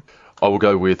tips, Willem? I will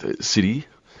go with City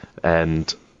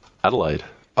and Adelaide.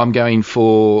 I'm going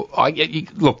for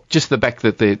look, just the fact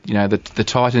that the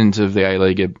Titans of the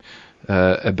A-League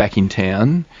are back in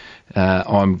town.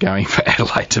 I'm going for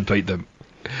Adelaide to beat them.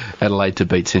 Adelaide to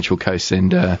beat Central Coast,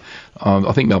 and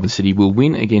I think Melbourne City will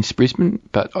win against Brisbane,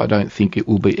 but I don't think it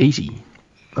will be easy.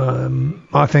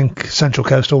 I think Central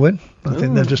Coast will win. I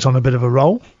think they're just on a bit of a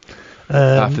roll.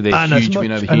 After their huge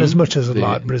win over Hume. And as much as I'd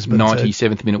like Brisbane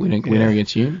 97th minute winner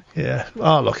against Hume. Yeah.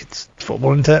 Oh, look, it's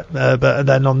football, isn't it? But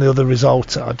then on the other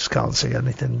result, I just can't see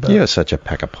anything. But You're such a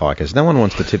pack of pikers. No one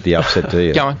wants to tip the upset, do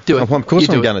you? Go on, do it. Of course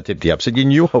You I'm do going to tip the upset. You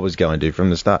knew I was going to from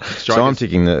the start. Strikers. So I'm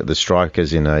taking the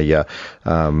Strikers in an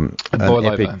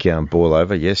epic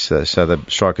boil-over, yes. So the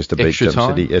Strikers to beat Extra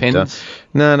time, City. pens?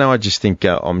 No, I just think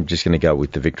I'm just going to go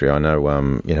with the victory. I know,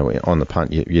 on the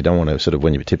punt, you don't want to sort of,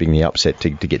 when you're tipping the upset, to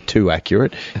get too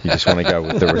accurate. You just want to go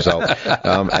with the result.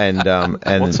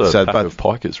 What's a pack of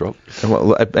pikers, Rob?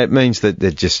 Well, it means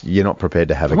that you're not prepared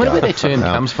to have a go. I wonder where their term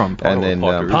comes from.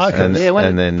 Pikers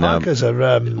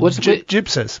are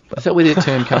gypsies. Is that where their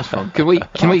term comes from? Can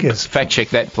we fact check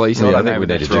that, please? Yeah, I think we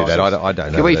need to do that. I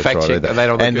don't know. Can we fact check that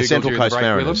on the and the Central Coast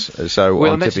Mariners. So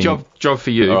well, that's job for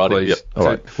you, please. Yep. All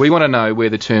right. We want to know where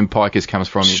the term pikers comes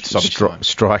from.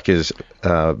 Strikers,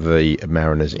 the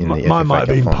Mariners in the Mine might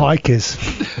have been pikers.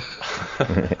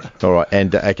 All right,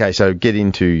 and okay, so get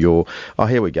into your. Oh,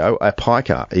 here we go. A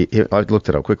piker. I looked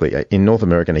it up quickly. In North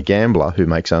America, a gambler who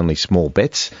makes only small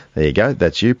bets. There you go.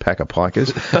 That's you, pack of pikers.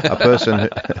 A person.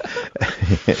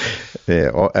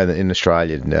 And in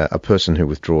Australia, a person who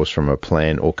withdraws from a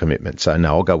plan or commitment. So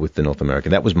no, I'll go with the North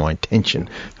American. That was my intention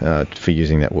for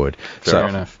using that word. Fair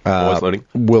enough. Always learning.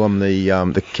 Willem,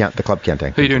 the club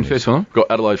countdown. Who are you doing first, Willem?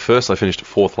 Got Adelaide first. They finished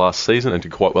 4th last season and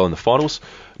did quite well in the finals.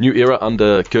 New era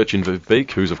under Gertjan Verbeek,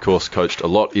 who's of course coached a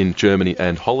lot in Germany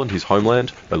and Holland, his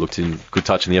homeland. They looked in good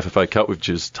touch in the FFA Cup, which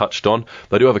is touched on.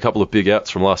 They do have a couple of big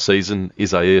outs from last season,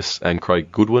 Isaias and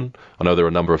Craig Goodwin. I know there are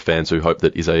a number of fans who hope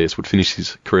that Isaias would finish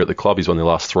his career at the club. He's won the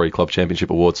last 3 club championship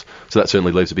awards, so that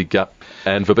certainly leaves a big gap.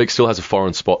 And Verbeek still has a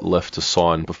foreign spot left to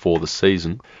sign before the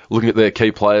season. Looking at their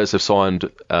key players, they've signed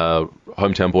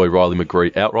hometown boy Riley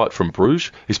McGree outright from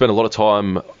Bruges. He spent a lot of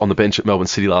time on the bench at Melbourne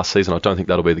City last season. I don't think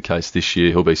that'll be the case this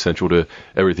year. He'll be central to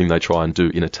everything they try and do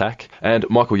in attack. And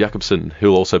Michael Jakobsen,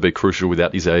 who'll also be crucial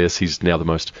without Isaias. He's now the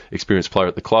most experienced player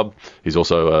at the club. He's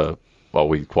also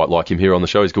we quite like him here on the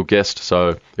show. He's a good guest,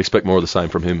 so expect more of the same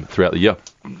from him throughout the year.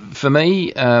 For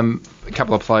me, a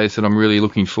couple of players that I'm really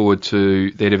looking forward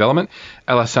to their development.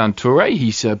 Alassane Touré,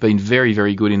 he's been very,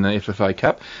 very good in the FFA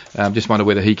Cup. Just wonder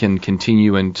whether he can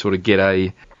continue and sort of get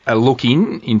a look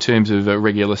in terms of a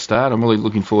regular start. I'm really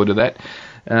looking forward to that.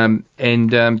 And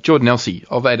Jordan Elsey,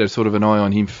 I've had a sort of an eye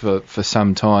on him for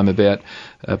some time about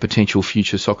a potential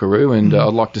future Socceroo, and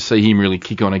I'd like to see him really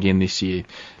kick on again this year.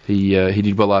 He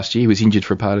did well last year. He was injured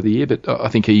for a part of the year, but I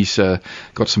think he's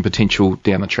got some potential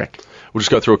down the track. We'll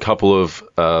just go through a couple of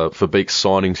Verbeek's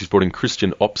signings. He's brought in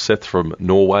Christian Opseth from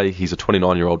Norway. He's a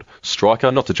 29-year-old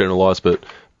striker, not to generalise, but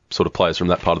sort of players from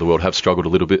that part of the world have struggled a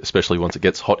little bit, especially once it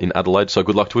gets hot in Adelaide. So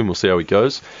good luck to him. We'll see how he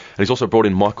goes. And he's also brought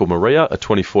in Michael Maria, a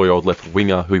 24-year-old left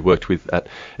winger who he worked with at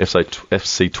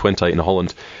FC Twente in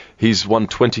Holland. He's won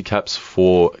 20 caps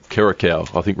for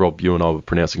Curaçao. I think, Rob, you and I were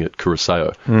pronouncing it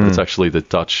Curaçao. But it's actually the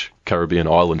Dutch Caribbean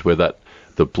island where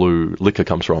the blue liquor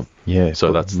comes from. Yeah,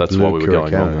 so that's why we were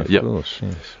going on. Of course,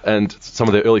 yes. And some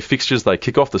of their early fixtures, they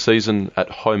kick off the season at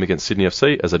home against Sydney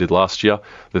FC, as they did last year.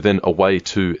 They're then away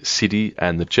to City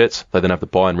and the Jets. They then have the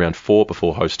bye in round 4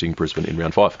 before hosting Brisbane in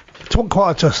round 5. It's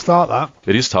quite a tough start, that.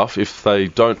 It is tough. If they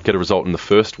don't get a result in the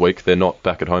first week, they're not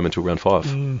back at home until round 5.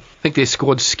 I think their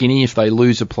squad's skinny. If they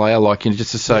lose a player, like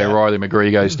just to say Riley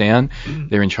McGree goes down,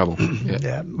 they're in trouble.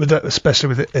 Yeah, with that, especially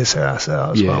with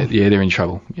SRSR as well. Yeah, they're in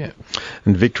trouble. Yeah.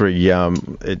 And Victory,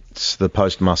 it's the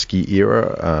post-Muskie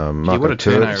era. What a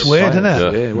turnover. It's weird, isn't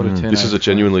it? Yeah, what a turnover. This is a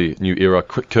genuinely new era.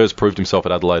 Kerr's proved himself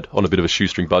at Adelaide on a bit of a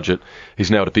shoestring budget.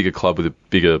 He's now at a bigger club with a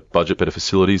bigger budget, better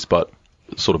facilities, but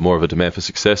sort of more of a demand for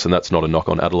success, and that's not a knock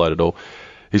on Adelaide at all.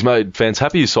 He's made fans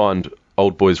happy. He signed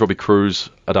old boys Robbie Cruz,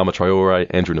 Adama Traore,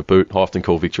 Andrew Naboot. I often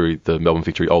call Victory the Melbourne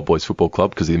Victory Old Boys Football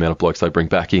Club because of the amount of blokes they bring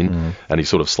back in, and he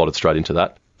sort of slotted straight into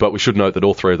that. But we should note that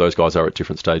all 3 of those guys are at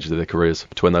different stages of their careers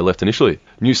to when they left initially.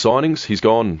 New signings, he's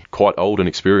gone quite old and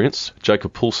experienced.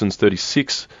 Jacob Poulsen's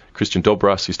 36, Christian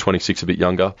Dobras is 26, a bit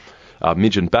younger.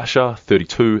 Midjan Basha,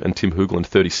 32, and Tim Hoogland,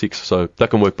 36. So that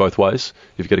can work both ways.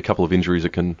 If you get a couple of injuries,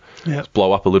 it can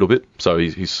blow up a little bit. So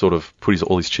he's sort of put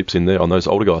all his chips in there on those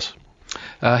older guys.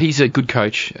 He's a good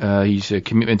coach. He's a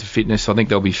commitment to fitness. I think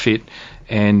they'll be fit.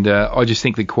 And I just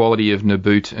think the quality of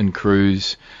Naboot and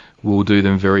Cruz will do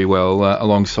them very well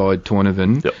alongside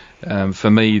Tornovan. Yep.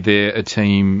 For me, they're a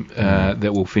team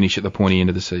that will finish at the pointy end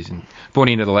of the season.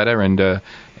 Pointy end of the ladder and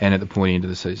at the pointy end of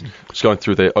the season. Just going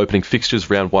through their opening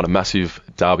fixtures, round 1, a massive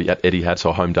derby at Etihad,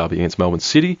 so a home derby against Melbourne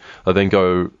City. They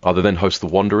then host the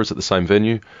Wanderers at the same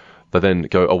venue. They then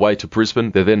go away to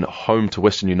Brisbane. They're then home to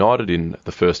Western United in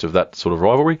the first of that sort of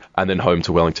rivalry, and then home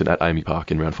to Wellington at Amy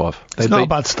Park in round 5. It's not a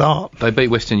bad start. They beat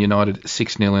Western United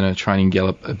 6-0 in a training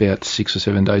gallop about 6 or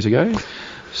 7 days ago.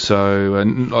 So I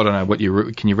don't know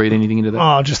can you read anything into that?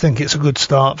 I just think it's a good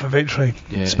start for Victory,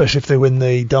 especially if they win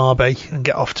the derby and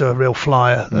get off to a real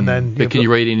flyer. And then, but can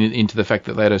you read into the fact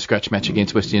that they had a scratch match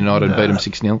against Western United and beat them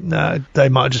 6-0? No, they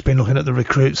might have just been looking at the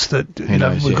recruits that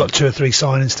we've got 2 or 3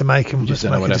 signings to make and just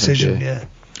make a decision.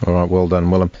 All right, well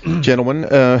done, Willem. Gentlemen,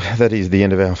 that is the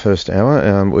end of our first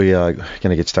hour. We are going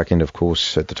to get stuck in, of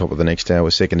course, at the top of the next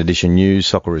hour, second edition news.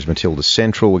 Socceroos Matilda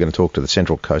Central. We're going to talk to the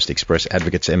Central Coast Express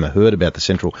advocates, Emma Hurd, about the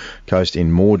Central Coast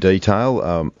in more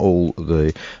detail, all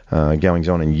the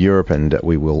goings-on in Europe, and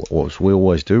we will, as we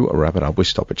always do, wrap it up with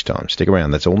stoppage time. Stick around.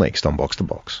 That's all next on Box to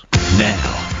Box.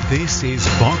 Now, this is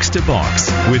Box to Box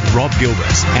with Rob Gilbert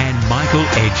and Michael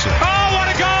Edgley. Oh,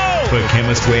 what a goal! For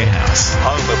Chemist Warehouse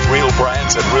Home of real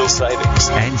brands and real savings.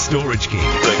 and Storage King.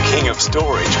 The king of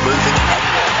storage, moving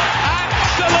and more.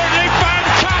 Absolutely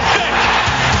fantastic!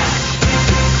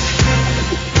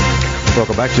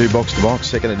 Welcome back to Box to Box,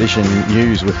 second edition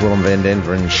news with Willem van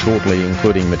Denderen shortly,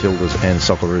 including Matildas and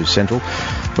Socceroos Central.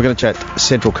 We're going to chat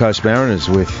Central Coast Mariners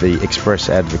with the Express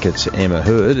advocates Emma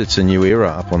Hurd. It's a new era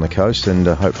up on the coast, and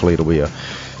hopefully it'll be a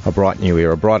bright new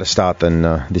era, a brighter start than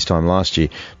this time last year.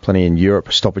 Plenty in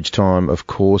Europe, stoppage time, of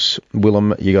course.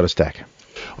 Willem, you got a stack.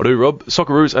 I do, Rob.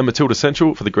 Socceroos and Matilda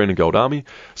Central for the Green and Gold Army.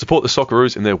 Support the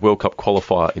Socceroos in their World Cup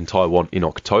qualifier in Taiwan in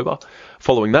October.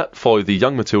 Following that, follow the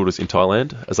young Matildas in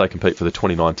Thailand as they compete for the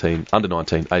 2019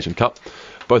 Under-19 Asian Cup.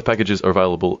 Both packages are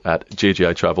available at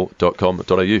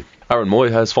ggatravel.com.au. Aaron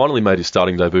Moy has finally made his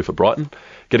starting debut for Brighton,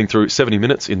 getting through 70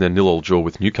 minutes in their 0-0 draw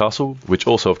with Newcastle, which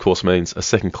also, of course, means a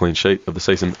second clean sheet of the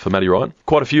season for Matty Ryan.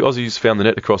 Quite a few Aussies found the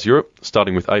net across Europe,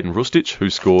 starting with Aiden Rustich, who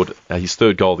scored his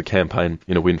third goal of the campaign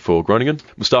in a win for Groningen.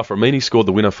 Mustafa Amini scored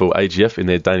the winner for AGF in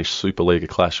their Danish Superliga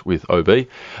clash with OB, and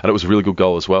it was a really good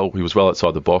goal as well. He was well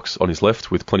outside the box on his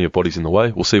left with plenty of bodies in the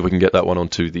way. We'll see if we can get that one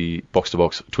onto the Box to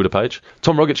Box Twitter page.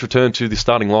 Tom Rogic returned to the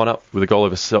starting lineup with a goal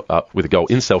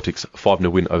in Celtic's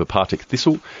 5-0 win over Partick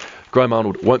Thistle. Graham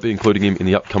Arnold won't be including him in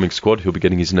the upcoming squad. He'll be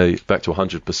getting his knee back to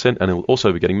 100%, and he'll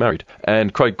also be getting married.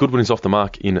 And Craig Goodwin is off the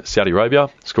mark in Saudi Arabia,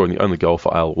 scoring the only goal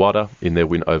for Al Wada in their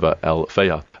win over Al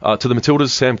Fayha. To the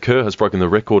Matildas, Sam Kerr has broken the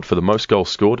record for the most goals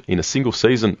scored in a single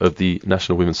season of the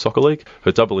National Women's Soccer League.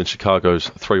 Her double in Chicago's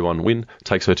 3-1 win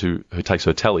takes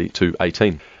her tally to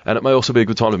 18. And it may also be a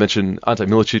good time to mention Ante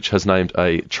Milicic has named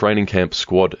a training camp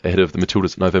squad ahead of the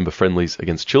Matildas' November friendlies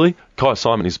against Chile. Kaya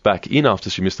Simon is back in after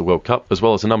she missed the World Cup, as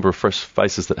well as a number of fresh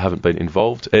faces that haven't been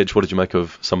involved. Edge, what did you make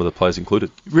of some of the players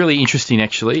included? Really interesting,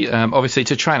 actually. Obviously,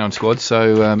 it's a train-on squad,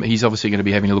 so he's obviously going to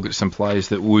be having a look at some players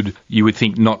that you would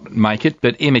think not make it.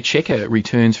 But Emma Checker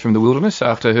returns from the wilderness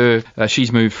after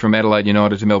she's moved from Adelaide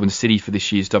United to Melbourne City for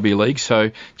this year's W League. So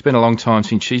it's been a long time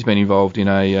since she's been involved in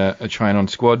a train-on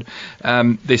squad.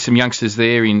 There's some youngsters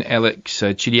there in Alex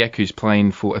Chidiac, who's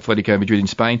playing for Atletico Madrid in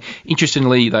Spain.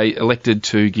 Interestingly, they elected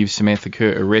to give Samantha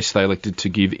Kerr a rest. They elected to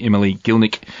give Emily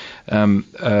Gilnick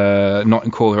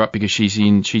not call her up because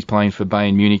she's playing for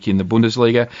Bayern Munich in the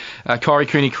Bundesliga. Kyrie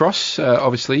Cooney-Cross,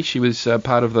 obviously, she was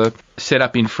part of the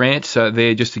setup in France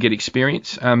there just to get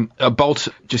experience. Bolt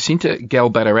Jacinta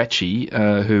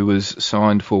Galbadaracci, who was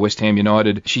signed for West Ham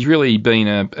United, she's really been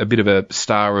a bit of a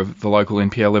star of the local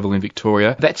NPL level in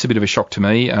Victoria. That's a bit of a shock to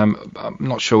me. I'm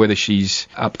not sure whether she's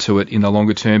up to it in the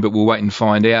longer term, but we'll wait and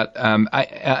find out.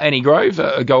 Annie Grove,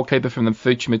 a goalkeeper from the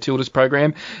Future Matildas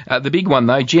program. The big one,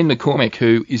 though, Jen McCormack,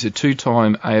 who is a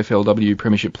two-time AFLW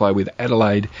Premiership player with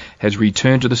Adelaide, has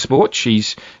returned to the sport.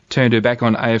 She's turned her back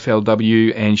on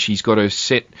AFLW and she's got her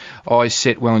eyes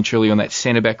set well and truly on that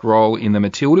centre-back role in the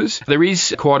Matildas. There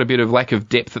is quite a bit of lack of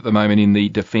depth at the moment in the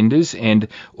defenders, and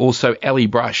also Ali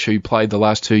Brush, who played the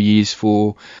last 2 years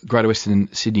for Greater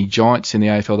Western Sydney Giants in the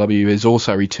AFLW, has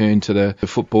also returned to the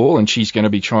football, and she's going to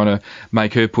be trying to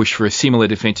make her push for a similar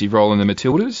defensive role in the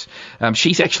Matildas.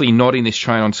 She's actually not in this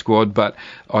train-on squad, but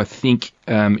I think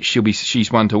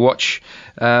she's one to watch.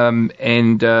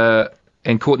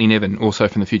 And Courtney Nevin, also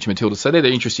from the Future Matildas. So they're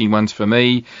the interesting ones for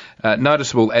me.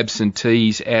 Noticeable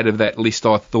absentees out of that list,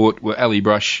 I thought, were Ali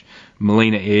Brush,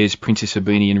 Melina Ayres, Princess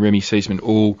Abini and Remy Seisman.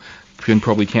 All can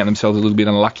probably count themselves a little bit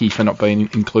unlucky for not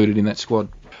being included in that squad.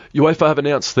 UEFA have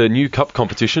announced their new cup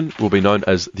competition will be known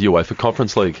as the UEFA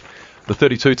Conference League. The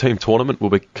 32-team tournament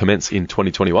will commence in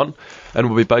 2021 and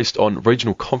will be based on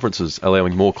regional conferences,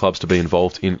 allowing more clubs to be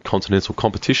involved in continental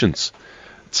competitions.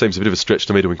 It seems a bit of a stretch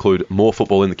to me to include more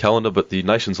football in the calendar, but the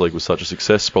Nations League was such a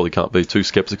success, probably can't be too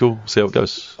sceptical. See how it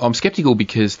goes. I'm sceptical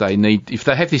because if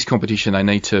they have this competition, they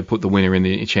need to put the winner in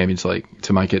the Champions League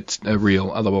to make it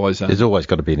real. Otherwise, there's always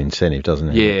got to be an incentive, doesn't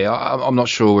there? Yeah, I'm not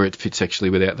sure where it fits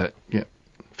actually without that. Yeah.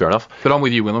 Fair enough. But I'm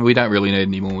with you, Willem. We don't really need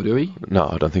any more, do we? No,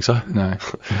 I don't think so. No,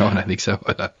 I don't think so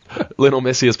either. Lionel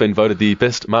Messi has been voted the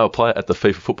best male player at the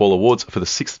FIFA Football Awards for the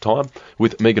 6th time,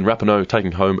 with Megan Rapinoe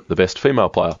taking home the best female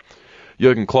player.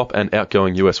 Jurgen Klopp and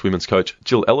outgoing US women's coach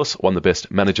Jill Ellis won the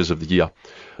Best Managers of the Year.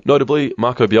 Notably,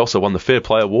 Marco Bielsa won the Fair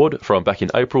Play Award from back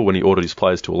in April when he ordered his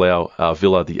players to allow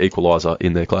Villa the equaliser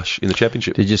in their clash in the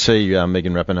Championship. Did you see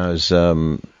Megan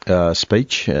Rapinoe's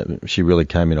speech? She really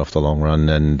came in off the long run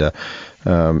and,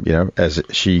 as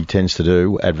she tends to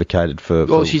do, advocated for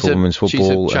women's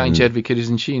football. She's a change advocate,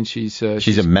 isn't she? And she's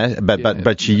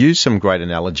but she used some great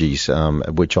analogies,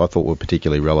 which I thought were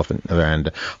particularly relevant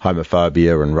around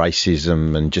homophobia and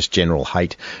racism and just general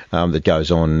hate that goes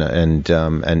on. And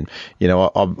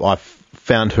I've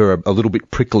found her a little bit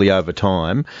prickly over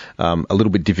time, a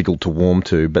little bit difficult to warm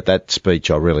to, but that speech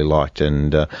I really liked,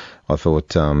 and I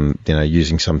thought,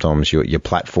 using sometimes your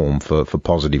platform for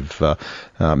positive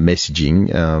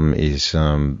messaging is.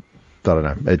 I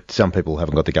don't know. Some people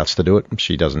haven't got the guts to do it.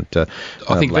 She doesn't. I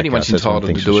think if anyone's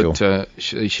entitled to do it,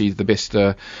 she's the best,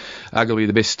 arguably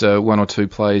the best one or two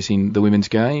players in the women's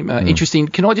game. Interesting.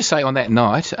 Can I just say on that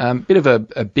night, bit of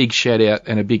a big shout out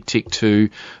and a big tick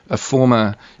to a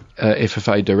former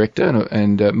FFA director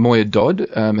and Moya Dodd,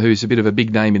 who's a bit of a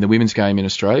big name in the women's game in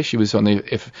Australia. She was on the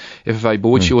FFA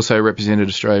board. She also represented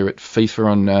Australia at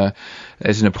FIFA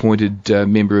as an appointed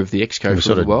member of the Exco for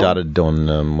a while. Sort of dudded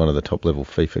on one of the top level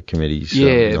FIFA committees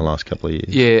in the last couple of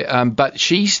years. Yeah, but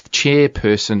she's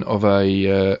chairperson of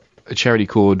a charity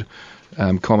called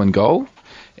Common Goal.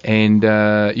 And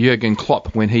Jurgen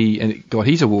Klopp, when he got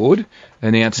his award,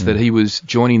 announced that he was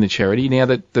joining the charity. Now,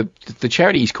 the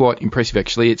charity is quite impressive,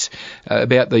 actually. It's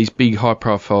about these big,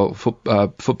 high-profile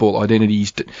football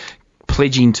identities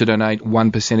pledging to donate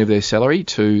 1% of their salary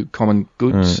to common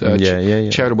goods,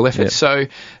 charitable efforts. Yeah.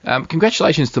 So,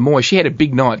 congratulations to Moya. She had a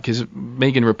big night because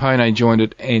Megan Rapinoe joined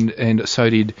it, and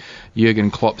so did Jurgen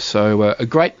Klopp. So, a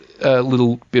great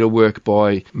little bit of work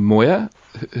by Moya.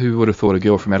 Who would have thought a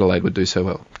girl from Adelaide would do so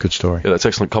well? Good story. Yeah, that's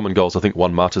excellent. Common Goals, I think,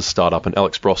 won Marta's startup, and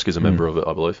Alex Brosk is a member of it,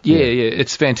 I believe. Yeah,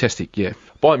 it's fantastic, yeah.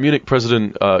 Bayern Munich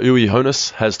president Uli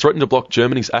Hoeneß has threatened to block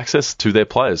Germany's access to their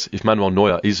players if Manuel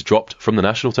Neuer is dropped from the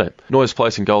national team. Neuer's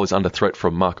place in goal is under threat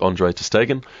from Marc-Andre ter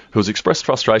Stegen, who has expressed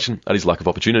frustration at his lack of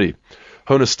opportunity.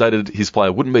 Hoeneß stated his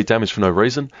player wouldn't be damaged for no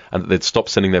reason and that they'd stop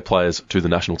sending their players to the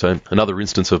national team. Another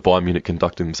instance of Bayern Munich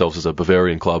conducting themselves as a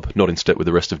Bavarian club, not in step with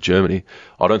the rest of Germany.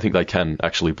 I don't think they can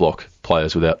actually block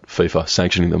players without FIFA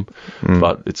sanctioning them,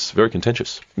 but it's very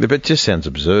contentious. But it just sounds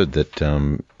absurd that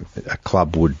a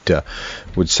club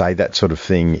would say that sort of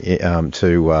thing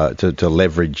to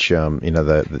leverage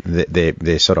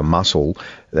their sort of muscle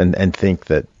and think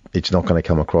that it's not going to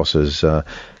come across as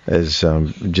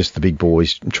just the big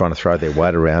boys trying to throw their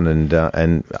weight around,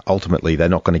 and ultimately they're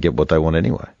not going to get what they want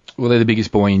anyway. Well, they're the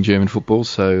biggest boy in German football,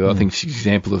 so I think it's an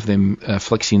example of them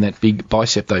flexing that big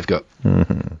bicep they've got.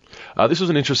 Mm-hmm. This was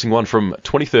an interesting one from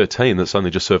 2013 that's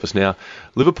only just surfaced now.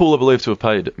 Liverpool are believed to have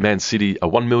paid Man City a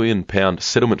 £1 million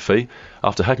settlement fee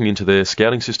after hacking into their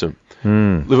scouting system.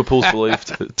 Liverpool's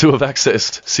believed to have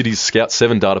accessed City's Scout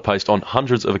 7 database on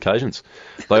hundreds of occasions.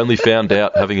 They only found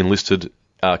out having enlisted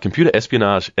computer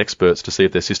espionage experts to see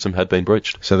if their system had been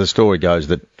breached. So the story goes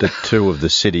that two of the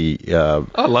City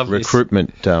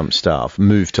recruitment staff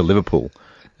moved to Liverpool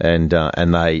and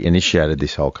they initiated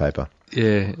this whole caper.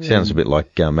 Yeah. Sounds a bit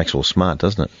like Maxwell Smart,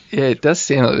 doesn't it? Yeah, it does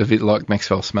sound a bit like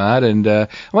Maxwell Smart. And I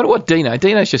wonder what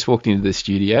Dino's just walked into the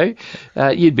studio.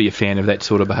 You'd be a fan of that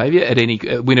sort of behaviour at any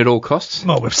win at all costs?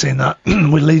 Well, we've seen that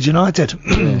with Leeds United.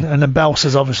 And then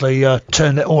Belsa's obviously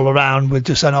turned it all around with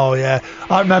just saying, oh, yeah.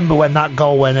 I remember when that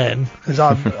goal went in, because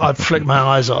I'd flicked my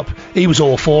eyes up. He was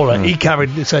all for it. He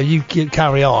you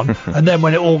carry on. And then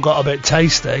when it all got a bit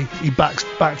tasty, he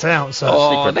backed out.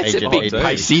 So that's a bit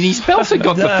pasty. Belsa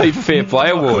got the FIFA Fair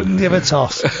Play Award. Couldn't give a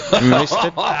toss. Missed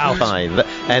it.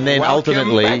 And then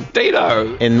ultimately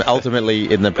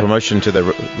in the promotion to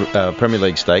the Premier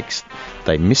League stakes,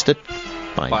 they missed it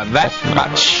by that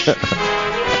much.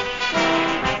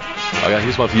 Okay,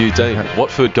 here's one for you, Dean.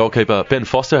 Watford goalkeeper Ben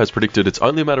Foster has predicted it's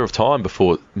only a matter of time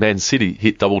before Man City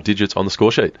hit double digits on the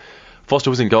score sheet.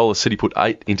 Foster was in goal as City put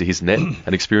 8 into his net,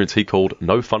 an experience he called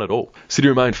no fun at all. City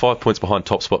remained 5 points behind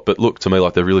top spot, but look to me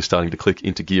like they're really starting to click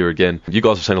into gear again. You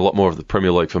guys have seen a lot more of the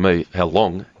Premier League. For me, how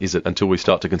long is it until we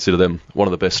start to consider them one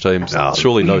of the best teams?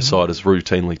 Surely no side has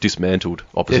routinely dismantled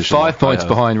opposition. They're 5 points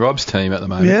behind Rob's team at the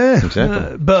moment. Yeah,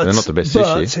 exactly. But they're not the best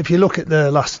this year. If you look at the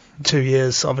last 2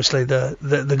 years, obviously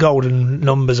the golden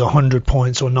numbers are 100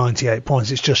 points or 98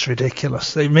 points. It's just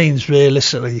ridiculous. It means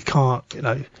realistically you can't, you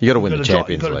got to win the Champions League.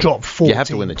 You've got to drop 14 You have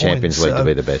to win the Champions League to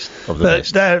be the best of the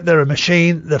best. They're a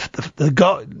machine. They've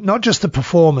got not just the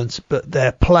performance, but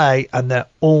their play, and they're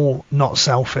all not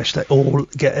selfish. They all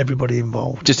get everybody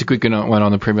involved. Just a quick one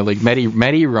on the Premier League.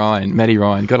 Matty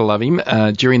Ryan, got to love him.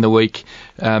 During the week,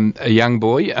 a young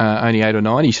boy, only 8 or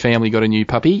 9. His family got a new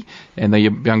puppy, and the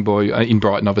young boy in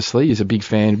Brighton, obviously, is a big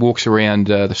fan. Walks around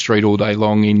the street all day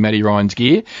long in Matty Ryan's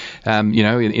gear. In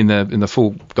the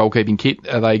full goalkeeping kit.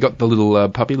 They got the little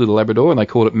puppy, little Labrador, and they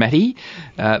called it Matty.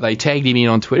 They tagged him in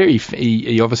on Twitter.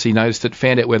 He obviously noticed it,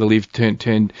 found out where to live,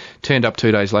 turned up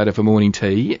 2 days later for morning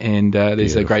tea, and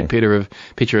there's a great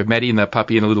picture of Matty and the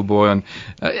puppy and the little boy on.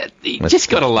 You just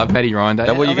got to love Matty Ryan, don't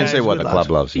you? Well, you can see what the club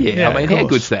loves. Yeah, I mean, how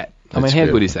good's that? How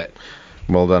good is that?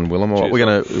 Well done, Willem. All right, we're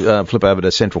going to flip over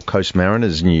to Central Coast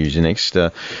Mariners news next.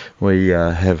 We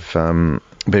have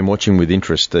been watching with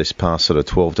interest this past sort of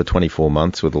 12 to 24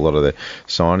 months with a lot of the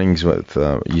signings with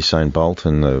Usain Bolt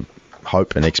and the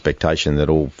hope and expectation that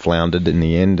all floundered in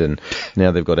the end, and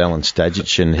now they've got Alan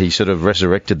Stajic, and he sort of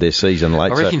resurrected their season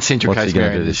late. I reckon Central Coast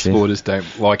Mariners supporters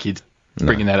don't like you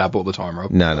bringing that up all the time,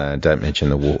 Rob. No, don't mention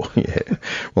the war. Yeah.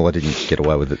 Well, I didn't get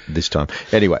away with it this time.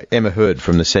 Anyway, Emma Hurd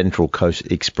from the Central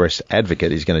Coast Express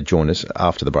Advocate is going to join us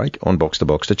after the break on Box to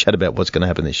Box to chat about what's going to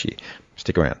happen this year.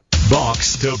 Stick around.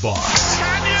 Box to Box.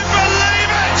 Can you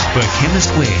believe it? For Chemist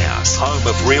Warehouse Home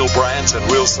of real brands and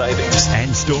real savings.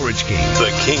 and Storage King.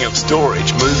 The king of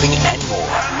storage, moving and more.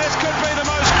 And this could be the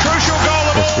most crucial goal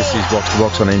of Yes, this is Box to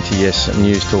Box on NTS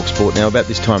News Talk Sport. Now, about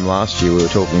this time last year, we were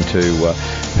talking to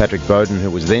Patrick Bowden,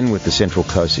 who was then with the Central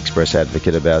Coast Express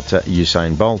Advocate, about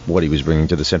Usain Bolt, what he was bringing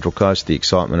to the Central Coast, the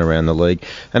excitement around the league.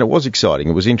 And it was exciting.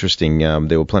 It was interesting.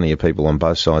 There were plenty of people on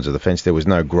both sides of the fence. There was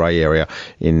no grey area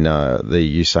in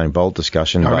the Usain Bolt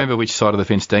discussion. I remember which side of the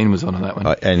fence Dean was on that one.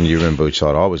 And you remember which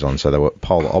side I was on, so they were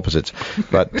polar opposites.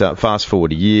 But fast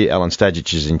forward a year, Alan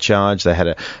Stajic is in charge. They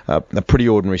had a pretty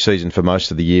ordinary season for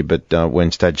most of the year, but when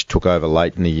Stajic took over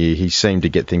late in the year, he seemed to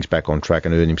get things back on track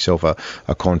and earn himself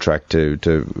a contract to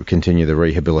continue the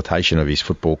rehabilitation of his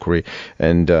football career.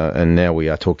 And now we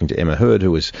are talking to Emma Hurd,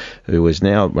 who is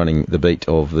now running the beat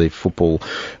of the football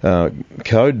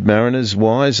code, Mariners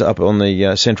wise, up on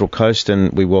the Central Coast.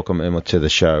 And we welcome Emma to the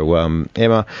show.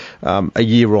 Emma, a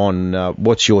year on,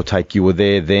 what's your take? You were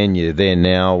there then, you're there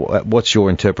now. What's your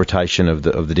interpretation of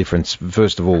the difference?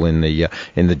 First of all, in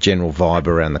the general vibe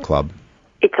around the club.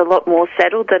 It's a lot more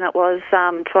settled than it was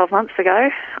 12 months ago.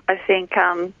 I think,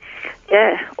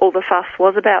 all the fuss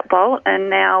was about Bolt, and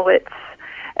now it's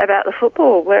about the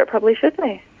football, where it probably should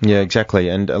be. Yeah, exactly.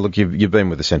 And look, you've been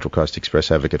with the Central Coast Express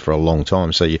Advocate for a long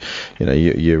time, so you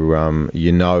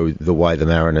know the way the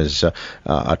Mariners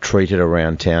are treated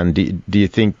around town. Do you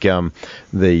think was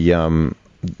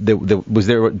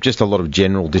there just a lot of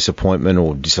general disappointment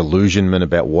or disillusionment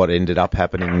about what ended up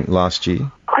happening last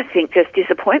year? I think just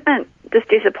disappointment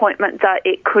that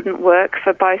it couldn't work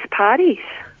for both parties.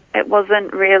 It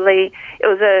wasn't really, it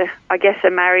was a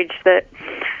marriage that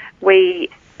we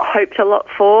hoped a lot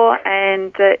for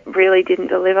and that really didn't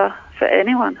deliver for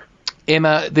anyone.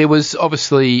 Emma, there was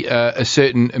obviously a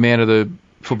certain amount of the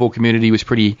football community was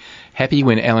pretty happy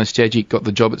when Alan Stajic got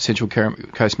the job at Central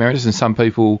Coast Mariners, and some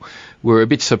people were a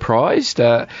bit surprised.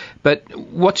 But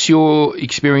what's your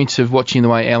experience of watching the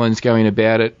way Alan's going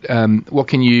about it?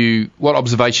 What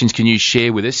observations can you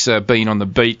share with us, being on the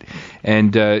beat,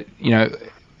 and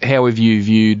how have you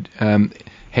viewed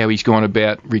how he's gone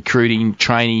about recruiting,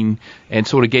 training, and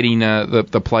sort of getting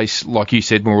the place, like you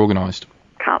said, more organised?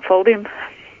 Can't fault him.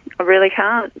 I really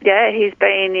can't. Yeah, he's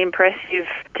been impressive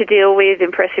to deal with,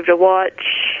 impressive to watch,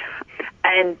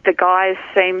 and the guys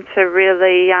seem to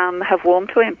really have warmed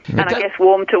to him, and I guess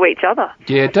warmed to each other.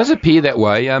 Yeah, it does appear that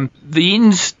way. The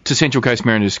ins to Central Coast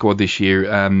Mariners squad this year,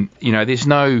 there's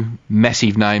no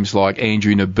massive names like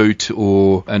Andrew Naboot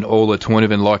or an Ola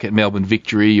Tournavan like at Melbourne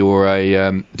Victory, or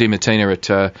a Di Martina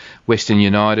at Western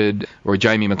United, or a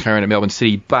Jamie McLaren at Melbourne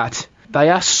City, but they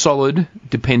are solid,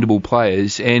 dependable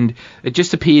players, and it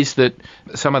just appears that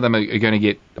some of them are going to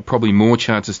get probably more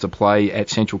chances to play at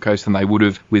Central Coast than they would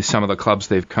have with some of the clubs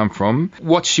they've come from.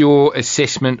 What's your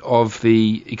assessment of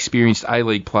the experienced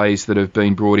A-League players that have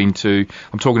been brought into?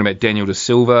 I'm talking about Daniel Da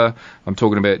Silva, I'm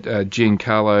talking about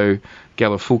Giancarlo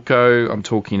Galafulco, I'm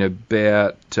talking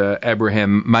about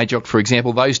Abraham Majok, for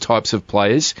example, those types of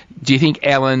players. Do you think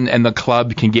Alan and the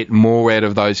club can get more out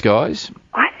of those guys?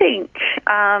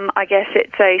 I guess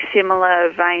it's a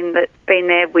similar vein that's been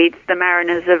there with the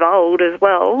Mariners of old as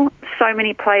well. So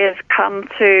many players come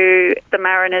to the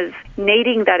Mariners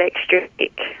needing that extra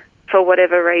kick for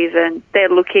whatever reason. They're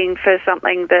looking for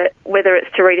something that, whether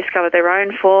it's to rediscover their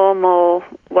own form or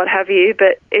what have you,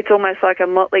 but it's almost like a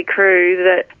motley crew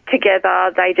that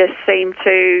together, they just seem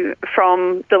to,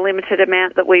 from the limited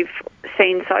amount that we've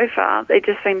seen so far, it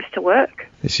just seems to work.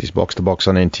 This is Box to Box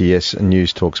on NTS and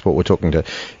News Talk Sport. We're talking to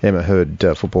Emma Hurd,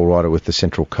 football writer with the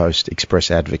Central Coast Express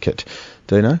Advocate.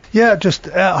 Dino? Yeah, just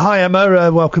hi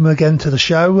Emma, welcome again to the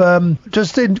show.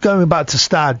 Just going back to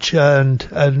Stadge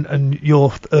and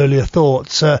your earlier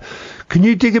thoughts, can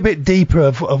you dig a bit deeper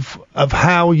of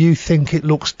how you think it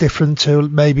looks different to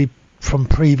maybe from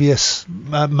previous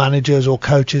managers or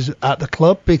coaches at the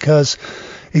club? Because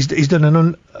he's done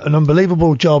an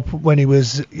unbelievable job when he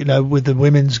was, with the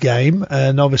women's game,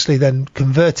 and obviously then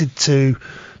converted to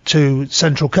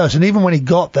Central Coast. And even when he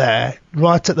got there,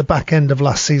 right at the back end of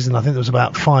last season, I think there was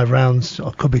about 5 rounds, I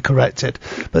could be corrected,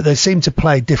 but they seemed to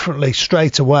play differently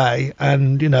straight away.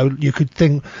 And, you could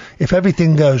think if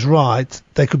everything goes right,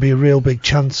 there could be a real big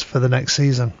chance for the next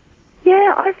season.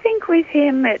 Yeah, I think with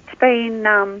him it's been,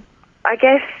 I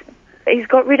guess he's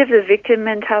got rid of the victim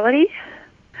mentality.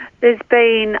 There's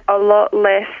been a lot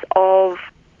less of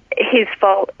his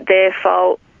fault, their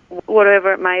fault,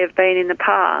 whatever it may have been in the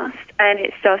past, and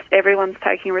it's just everyone's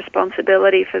taking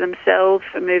responsibility for themselves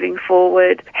for moving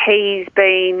forward. He's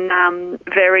been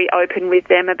very open with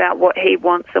them about what he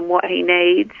wants and what he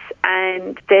needs,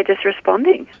 and they're just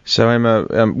responding. So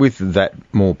Emma, with that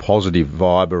more positive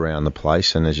vibe around the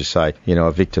place, and as you say,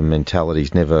 a victim mentality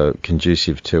is never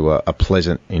conducive to a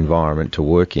pleasant environment to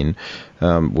work in,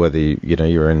 whether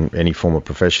you're in any form of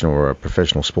professional or a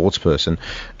professional sports person.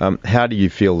 How do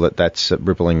you feel that that's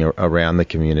rippling around the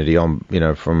community?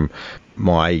 From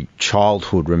my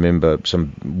childhood, remember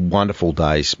some wonderful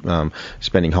days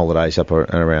spending holidays up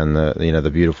around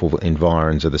the beautiful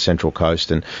environs of the Central Coast,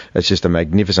 and it's just a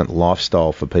magnificent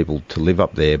lifestyle for people to live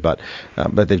up there. But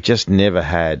they've just never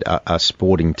had a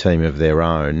sporting team of their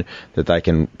own that they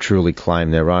can truly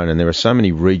claim their own. And there are so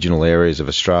many regional areas of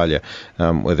Australia,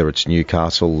 whether it's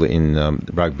Newcastle in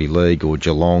rugby league or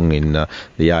Geelong in the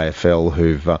AFL,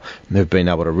 who've been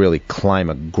able to really claim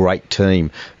a great team.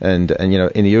 And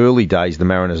in the early days, the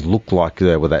Mariners looked like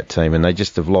they were that team, and they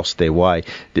just have lost their way.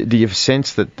 Do you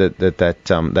sense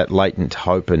that latent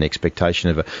hope and expectation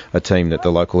of a team that the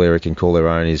local area can call their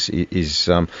own is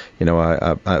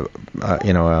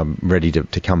ready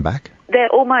to come back? They're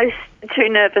almost too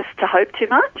nervous to hope too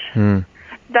much.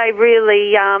 They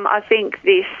really, I think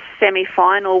this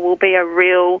semi-final will be a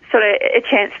real sort of a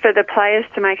chance for the players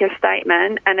to make a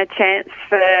statement and a chance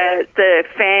for the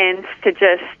fans to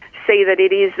just see that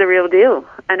it is the real deal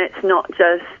and it's not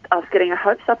just us getting our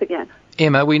hopes up again.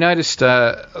 Emma, we noticed,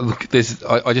 I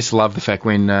just love the fact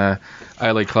when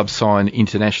A-League clubs sign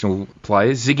international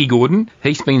players. Ziggy Gordon,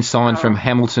 he's been signed from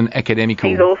Hamilton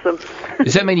Academical. He's awesome.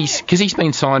 Does that mean because he's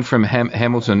been signed from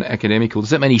Hamilton Academical,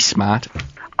 does that mean he's smart?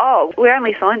 Oh, we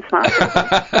only signed smart.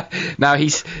 No,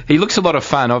 he looks a lot of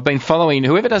fun. I've been following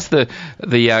whoever does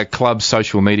the club's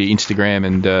social media,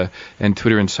 Instagram and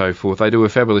Twitter and so forth. They do a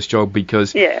fabulous job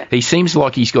because he seems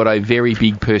like he's got a very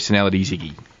big personality,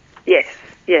 Ziggy. Yes,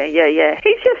 yeah.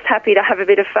 He's just happy to have a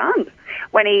bit of fun.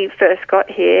 When he first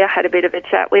got here, I had a bit of a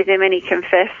chat with him and he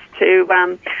confessed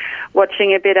to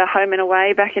watching a bit of Home and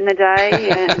Away back in the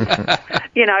day. And,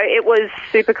 it was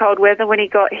super cold weather when he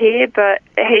got here, but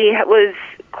he was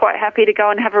quite happy to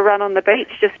go and have a run on the beach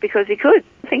just because he could.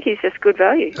 I think he's just good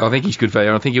value. I think he's good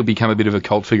value. I think he'll become a bit of a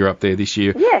cult figure up there this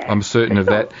year. Yeah, I'm certain of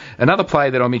that. Another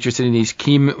player that I'm interested in is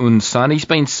Kim Un-sun. He's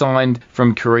been signed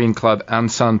from Korean club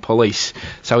Ansan Police.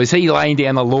 So is he laying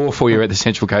down the law for you at the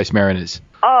Central Coast Mariners?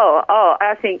 Oh,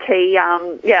 I think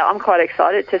I'm quite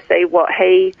excited to see what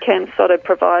he can sort of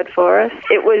provide for us.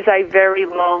 It was a very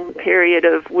long period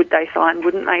of would they sign,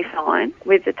 wouldn't they sign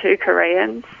with the two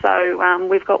Koreans. So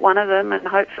we've got one of them and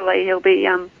hopefully he'll be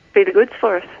the goods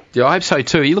for us. Yeah, I hope so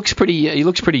too. He looks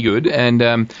pretty good, and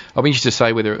I'll be interested to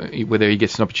say whether he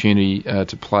gets an opportunity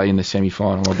to play in the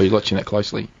semi-final. I'll be watching that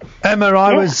closely. Emma,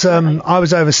 I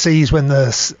was overseas when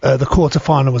the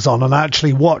quarter-final was on, and I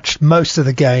actually watched most of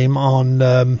the game on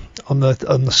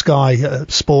the Sky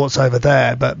Sports over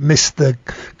there, but missed the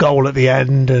goal at the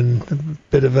end and a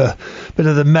bit of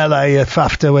the melee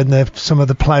after when some of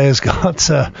the players got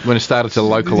when it started to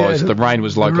localise. The rain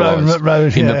was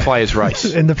localised in the players' race.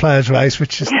 In the players' race,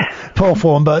 which is poor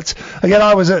form. But again,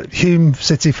 I was at Hume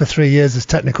City for 3 years as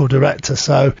technical director,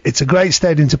 so it's a great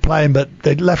stadium to play in, but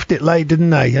they left it late, didn't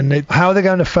they? And how are they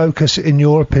going to focus, in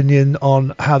your opinion,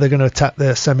 on how they're going to attack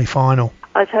their semi-final?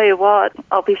 I tell you what,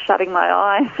 I'll be shutting my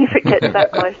eyes if it gets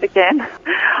that close again.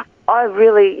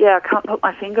 I can't put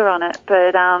my finger on it,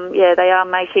 but they are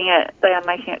making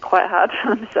it quite hard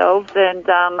for themselves and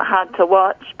hard to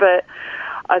watch. But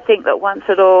I think that once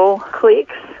it all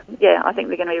clicks, yeah, I think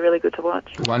they're going to be really good to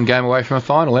watch. One game away from a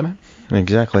final, Emma.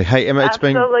 Exactly. Hey, Emma, it's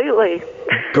Absolutely. been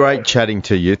great chatting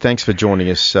to you. Thanks for joining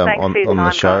us on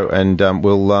the show, and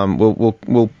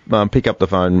we'll pick up the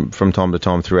phone from time to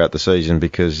time throughout the season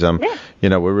because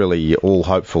we're really all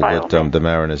hopeful that the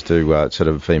Mariners do sort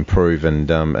of improve, and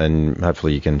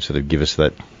hopefully you can sort of give us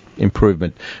that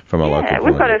improvement from a local point.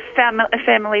 We've got a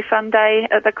family fun day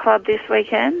at the club this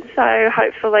weekend, so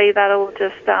hopefully that'll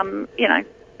just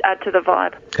add to the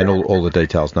vibe. And all the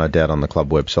details, no doubt, on the club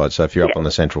website. So if you're up on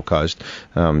the Central Coast,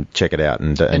 check it out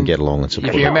and get along and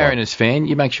support. If you're a Mariners fan,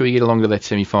 you make sure you get along to that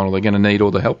semi-final. They're going to need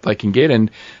all the help they can get, and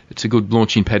it's a good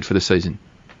launching pad for the season.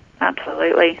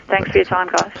 Absolutely. Thanks for your time,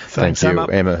 guys. Thank you.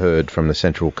 Emma Hurd from the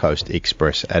Central Coast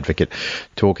Express Advocate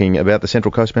talking about the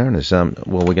Central Coast Mariners. Well,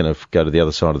 we're going to go to the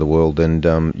other side of the world and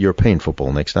European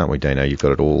football next, aren't we, Dino? You've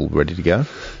got it all ready to go?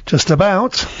 Just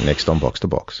about. Next on Box to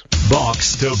Box.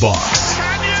 Box to Box.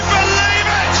 Can you believe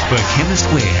it? For Chemist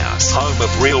Warehouse. Home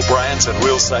of real brands and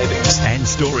real savings. And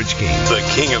Storage King. The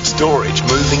king of storage,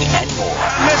 moving and more.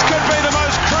 And this could be the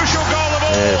most crucial goal of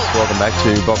all. Yes, welcome back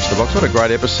to Box to Box. What a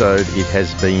great episode it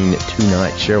has been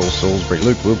tonight. Cheryl Salisbury,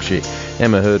 Luke Wilkshire,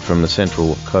 Emma Hurd from the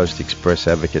Central Coast Express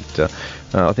Advocate.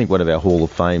 I think one of our Hall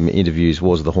of Fame interviews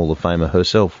was the Hall of Famer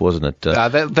herself, wasn't it?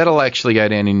 That'll actually go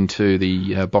down into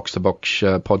the Box to Box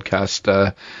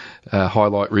podcast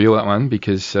highlight reel, that one,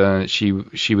 because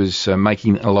she was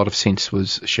making a lot of sense,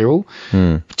 was Cheryl.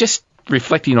 Just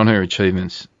reflecting on her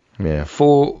achievements. Yeah.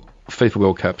 4 FIFA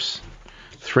World Cups,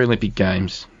 3 Olympic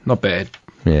Games. Not bad.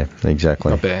 Yeah, exactly.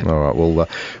 Not bad. All right, well,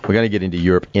 we're going to get into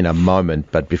Europe in a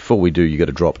moment, but before we do, you've got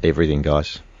to drop everything,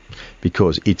 guys,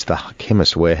 because it's the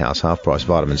Chemist Warehouse half-price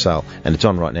vitamin sale, and it's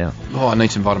on right now. Oh, I need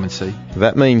some vitamin C.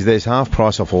 That means there's half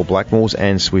price off all Blackmores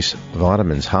and Swiss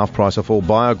vitamins, half price off all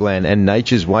Bioglan and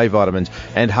Nature's Way vitamins,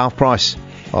 and half price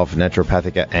off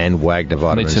Naturopathica and Wagner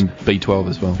vitamins. I need some B12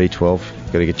 as well. B12,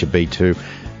 got to get your B2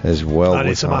 as well. I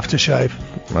need some aftershave.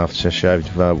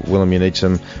 Aftershave. Willem, you need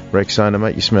some Rexona,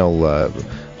 mate. You smell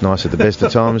nice at the best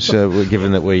of times,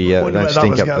 given that we don't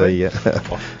stink up the...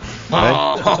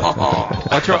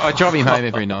 I drive him home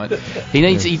every night.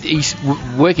 He's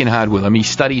working hard, Willem. He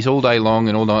studies all day long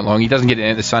and all night long. He doesn't get out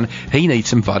in the sun. He needs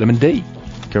some vitamin D.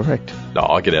 Correct. No,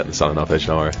 I get out in the sun enough, Edge,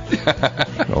 don't worry.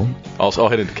 Well, I'll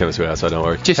head into Chemist Warehouse, so don't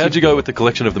worry. How'd you go with the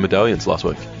collection of the medallions last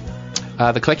week?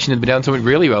 The collection of the medallions went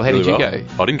really well. How did you go?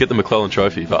 I didn't get the McClellan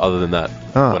Trophy, but other than that,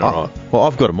 went all right. Well,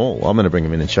 I've got them all. I'm going to bring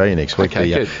them in and show you next week.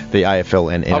 Okay, the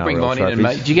AFL and NRL I'll bring mine trophies. in,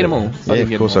 mate. Did you get them all? Yeah,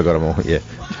 of course I got them all, yeah.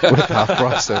 With half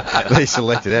price, they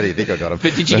selected. How do you think I got them?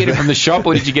 But did you get them from the shop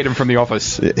or did you get them from the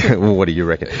office? Well, what do you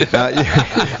reckon?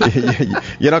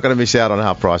 You're not going to miss out on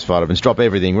half price vitamins. Drop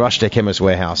everything. Rush to Chemist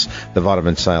Warehouse. The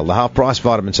vitamin sale. The half price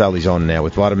vitamin sale is on now.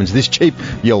 With vitamins this cheap,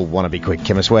 you'll want to be quick.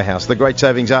 Chemist Warehouse. The great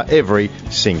savings are every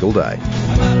single day.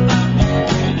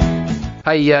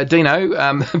 Hey, Dino,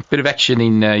 a bit of action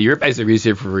in Europe, as there is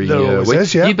every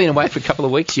week. Yeah. You've been away for a couple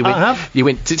of weeks. I have. You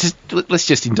went to, let's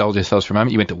just indulge ourselves for a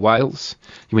moment. You went to Wales.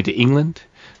 You went to England.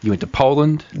 You went to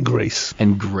Poland. Greece.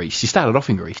 And Greece. You started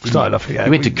off in Greece, didn't you? Yeah.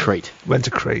 You went to Crete. Went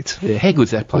to Crete. Yeah, how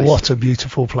good's that place? What a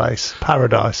beautiful place.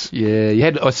 Paradise.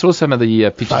 Yeah, I saw some of the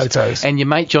pictures. Photos. And your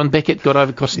mate John Beckett got over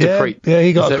across to Crete. Yeah,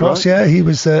 he got across, right? Yeah. He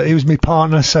was my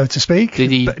partner, so to speak. But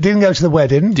didn't go to the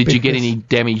wedding. Did you get any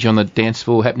damage on the dance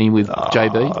floor happening with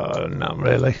JB? Not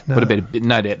really. No. What about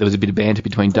no doubt there was a bit of banter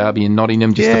between Derby and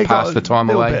Nottingham just to pass the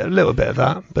time away? A little bit of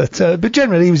that. But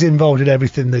generally he was involved in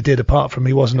everything they did, apart from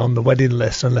he wasn't on the wedding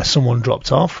list unless someone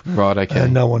dropped off. Right, okay.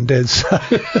 And no one did. So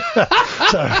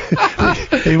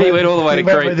he went all the way to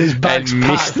Crete with his bags and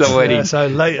missed the wedding. Yeah, so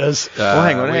laters. Well,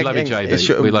 hang on. We love you,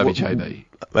 JB. We love you,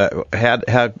 JB.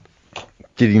 How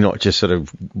did he not just sort of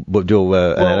do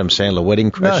an Adam Sandler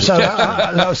wedding crash?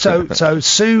 So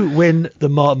Sue Wynn, the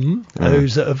mum,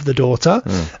 who's of the daughter,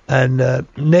 and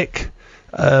Nick,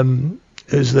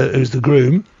 who's the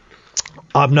groom.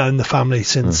 I've known the family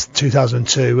since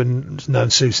 2002 and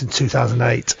known Sue since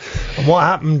 2008. And what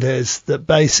happened is that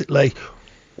basically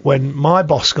when my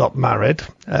boss got married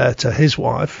to his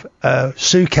wife,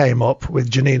 Sue came up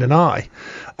with Janine and I.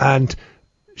 And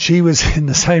she was in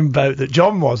the same boat that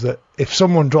John was, that if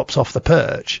someone drops off the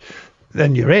perch,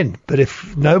 then you're in. But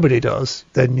if nobody does,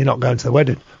 then you're not going to the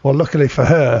wedding. Well, luckily for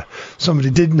her, somebody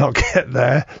did not get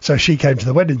there, so she came to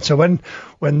the wedding. So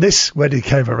when this wedding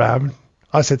came around,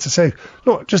 I said to Sue,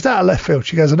 look, just out of left field.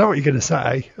 She goes, I know what you're going to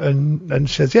say. And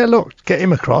she says, yeah, look, get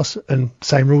him across and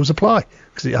same rules apply,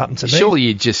 because it happened to me. Surely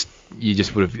you just you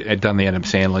just would have done the Adam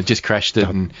Sandler, just crashed it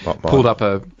and not pulled up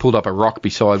a rock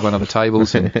beside one of the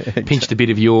tables and pinched a bit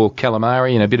of your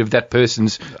calamari and a bit of that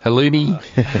person's halloumi,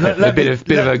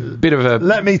 a bit of a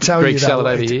let me tell Greek you salad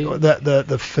over here. That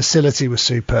the facility was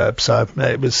superb, so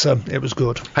it was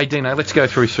good. Hey Dino, let's go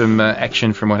through some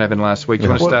action from what happened last week. Do you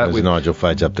want to start with Nigel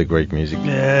fades up to Greek music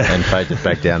and fades it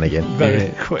back down again.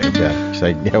 Very quick. Yeah,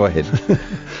 so go ahead.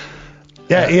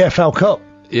 EFL Cup.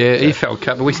 Yeah, EFL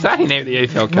Cup. Are we starting now with the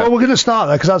EFL Cup? Well, we're going to start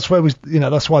there because that's where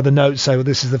that's why the notes say, well,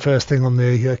 this is the first thing on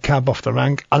the cab off the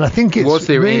rank. And I think it's was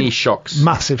there really any shocks?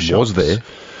 Massive shocks. Was there?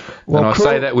 Well, and I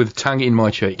say that with tongue in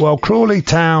my cheek. Well, Crawley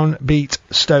Town beat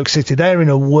Stoke City. They're in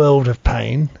a world of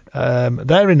pain.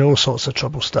 They're in all sorts of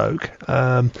trouble, Stoke.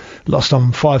 Lost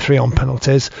on 5-3 on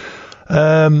penalties.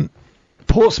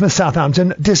 Portsmouth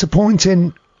Southampton,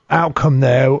 disappointing outcome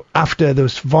there after there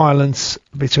was violence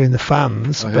between the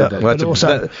fans. I heard that. But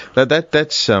also,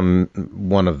 That's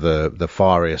one of the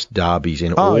fieriest derbies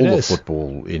in all of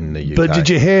football in the UK. But did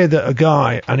you hear that a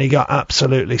guy, and he got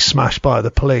absolutely smashed by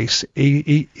the police,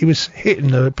 he was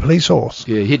hitting the police horse?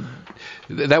 Yeah,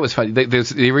 that was funny.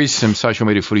 There is some social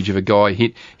media footage of a guy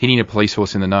hitting a police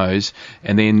horse in the nose,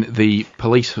 and then the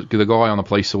guy on the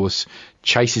police horse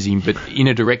chases him, but in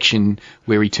a direction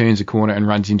where he turns a corner and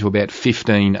runs into about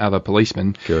 15 other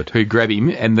policemen who grab him,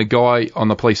 and the guy on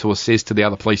the police horse says to the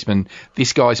other policeman,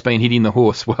 "This guy's been hitting the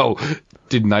horse." Well,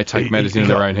 didn't they take matters into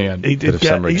their own hand? He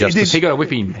got a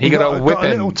whipping. He got a whipping. A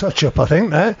little touch-up, I think,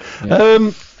 there.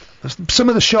 Yeah. Some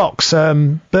of the shocks,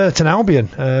 Burton Albion,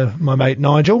 my mate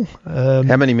Nigel.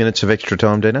 How many minutes of extra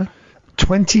time, Dino?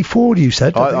 24, you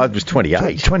said. I was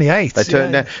 28. 28. They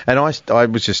turned down, and I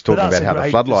was just talking about how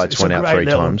the floodlights went out 3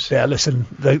 times. Yeah, listen,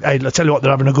 I'll tell you what, they're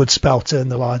having a good spell, turn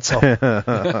the lights off. Okay,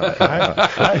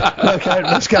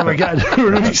 let's go again.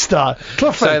 Restart.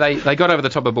 So they got over the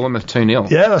top of Bournemouth 2-0.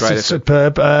 Yeah, that's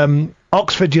superb.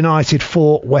 Oxford United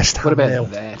 4, West Ham 0.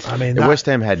 That? I mean, West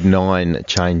Ham had 9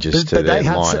 changes to their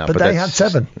lineup. But they had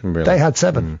 7. Really, they had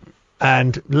 7.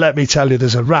 And let me tell you,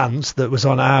 there's a rant that was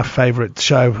on our favourite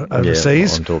show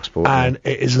overseas, on TalkSport, and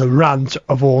it is the rant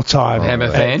of all time. Hammer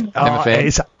fan.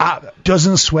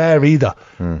 Doesn't swear either.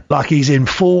 Like he's in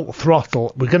full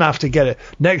throttle. We're going to have to get it.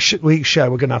 Next week's show,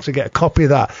 we're going to have to get a copy of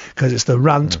that because it's the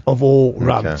rant of all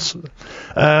rants.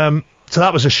 So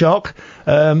that was a shock.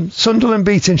 Sunderland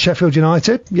beating Sheffield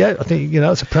United. Yeah, I think,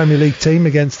 it's a Premier League team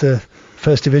against the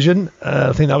First Division.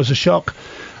 I think that was a shock.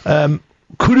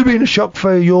 Could have been a shock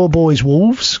for your boys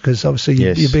Wolves, because obviously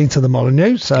you've been to the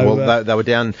Molineux. So, well, they were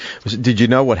down. Did you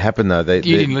know what happened, though? You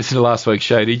didn't listen to last week's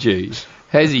show, did you?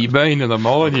 Has he been to the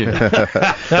Molineux?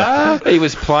 He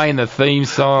was playing the theme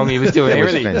song. He was doing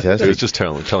everything. He was just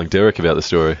telling Derek about the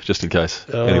story, just in case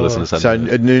any listeners hadn't.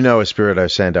 So Nuno Espirito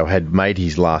Santo had made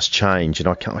his last change, and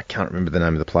I can't remember the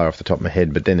name of the player off the top of my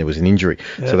head, but then there was an injury,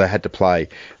 so they had to play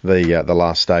the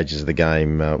last stages of the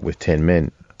game with 10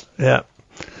 men. Yeah.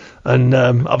 And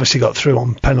obviously got through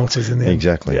on penalties in the end.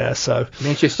 Exactly. Yeah, so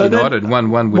Manchester United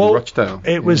 1-1 with Rochdale.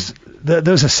 It was there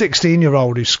was a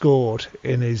 16-year-old who scored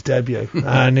in his debut,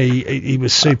 and he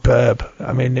was superb.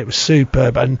 I mean, it was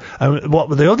superb. And what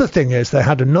the other thing is, they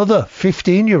had another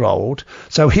 15-year-old,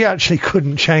 so he actually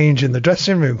couldn't change in the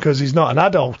dressing room because he's not an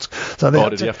adult. So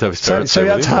did he have to have his parents? So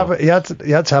he had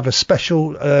to have a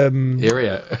special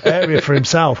area for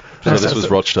himself. So this was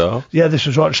Rochdale. Yeah, this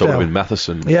was Rochdale. So it would have been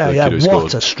Matheson. Yeah.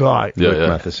 What a strike.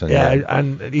 Matheson. Yeah,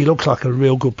 and he looks like a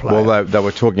real good player. Well, they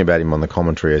were talking about him on the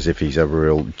commentary as if he's a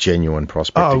real genuine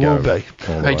prospect to go. Will be.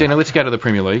 Hey, Dino, let's go to the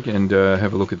Premier League and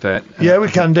have a look at that. Yeah, we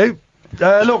can do.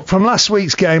 Look, from last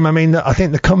week's game, I mean, I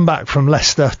think the comeback from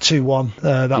Leicester 2-1,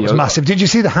 that was massive. Did you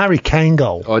see the Harry Kane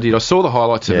goal? I did. I saw the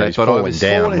highlights of that, but I was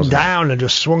falling down and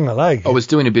just swung a leg. I was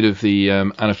doing a bit of the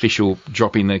unofficial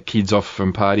dropping the kids off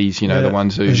from parties, the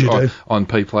ones who on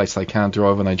P-plates, they can't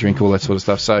drive and they drink, all that sort of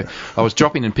stuff. So I was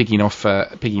dropping and picking up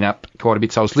quite a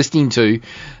bit. So I was listening to,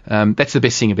 that's the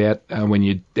best thing about when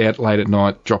you're out late at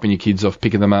night, dropping your kids off,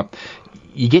 picking them up.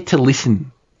 You get to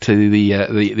listen to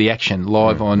the action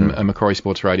live on Macquarie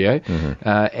Sports Radio,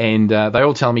 and they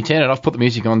all tell me, turn it off, put the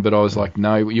music on, but I was like,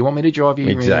 no, you want me to drive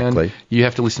you around? You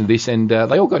have to listen to this, and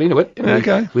they all got into it.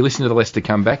 Okay. We listened to the Leicester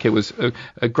comeback. It was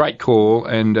a great call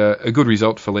and a good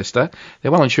result for Leicester.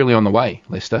 They're well and truly on the way,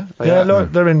 Leicester.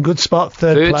 They're in good spot,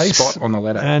 third place. Spot on the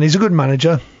ladder. And he's a good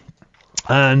manager,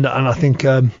 and I think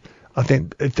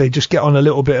if they just get on a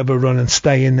little bit of a run and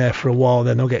stay in there for a while,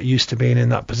 then they'll get used to being in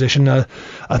that position. I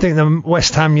think the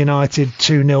West Ham United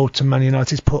 2-0 to Man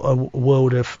United's put a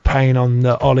world of pain on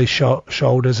Ollie's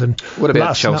shoulders. And what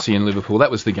about Chelsea and Liverpool?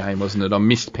 That was the game, wasn't it? A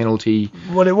missed penalty.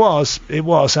 Well, it was,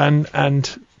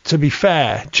 and to be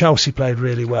fair, Chelsea played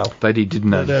really well. They did,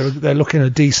 didn't they? They're looking a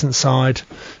decent side.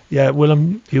 Yeah,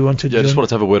 Willem, you wanted to... Yeah, I just wanted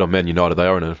to have a word on Man United. They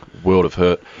are in a world of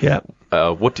hurt. Yeah.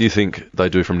 What do you think they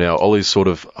do from now? Ollie's sort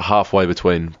of halfway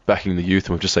between backing the youth,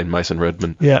 and we've just seen Mason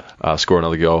Redmond score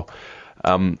another goal.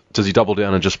 Does he double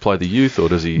down and just play the youth, or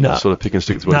does he sort of pick and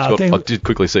stick with what he's got? I did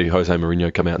quickly see Jose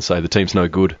Mourinho come out and say the team's no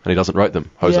good, and he doesn't rate them.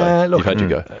 Jose, you've had your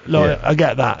go. Look, I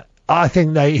get that. I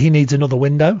think he needs another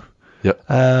window. Yep.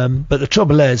 But the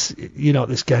trouble is, you know what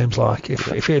this game's like.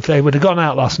 If they would have gone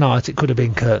out last night, it could have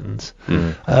been curtains.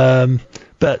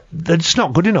 But they're just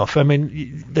not good enough. I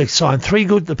mean, they signed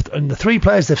and the 3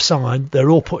 players they've signed, they're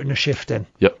all putting a shift in.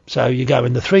 Yep. So you go,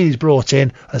 and the 3 he's brought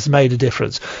in has made a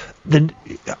difference. Then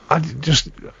I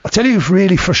tell you, who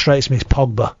really frustrates me is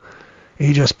Pogba.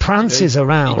 He just prances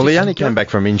around. Well, he only came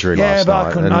back from injury last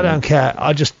night. Yeah, but I don't care.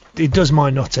 It does my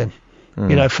nut in.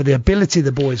 You know, for the ability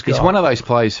the boy's got. He's one of those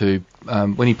players who,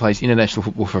 when he plays international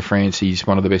football for France, he's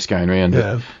one of the best going around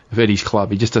at Eddie's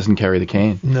club. He just doesn't carry the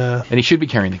can. No. And he should be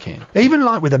carrying the can. Even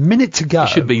like with a minute to go.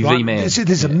 He should be the man.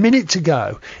 There's a minute to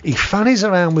go. He fannies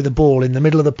around with the ball in the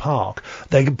middle of the park.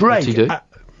 They break. What's he do?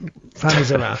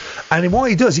 Fannies around. And what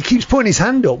he does, he keeps putting his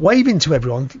hand up, waving to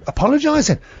everyone,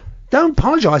 apologising. Don't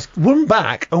apologise. Run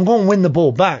back and go and win the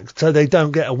ball back so they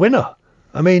don't get a winner.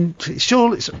 I mean,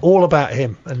 sure, it's all about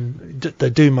him, and they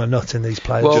do my nut in these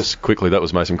players. Well, just quickly, that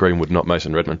was Mason Greenwood, not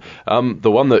Mason Redmond. The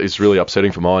one that is really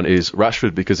upsetting for mine is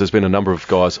Rashford, because there's been a number of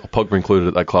guys, Pogba included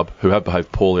at that club, who have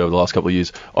behaved poorly over the last couple of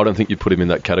years. I don't think you put him in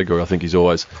that category. I think he's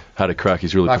always had a crack.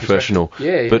 He's really professional.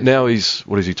 Yeah, but now he's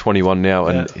 21 now,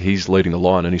 and he's leading the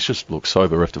line, and he's just looked so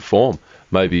bereft of form.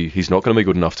 Maybe he's not going to be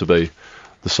good enough to be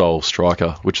the sole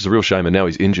striker, which is a real shame, and now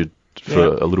he's injured for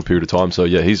a little period of time. So,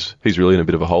 yeah, he's really in a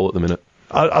bit of a hole at the minute.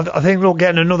 I think, look,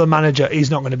 getting another manager,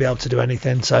 he's not going to be able to do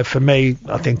anything. So for me,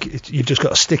 I think you've just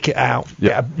got to stick it out,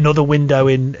 get another window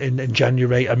in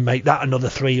January, and make that another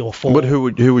 3 or 4. But who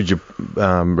would you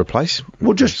replace?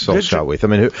 Well, just Solskjaer with. I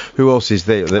mean, who else is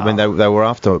there? I mean, they were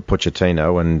after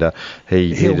Pochettino, and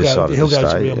he decided to stay.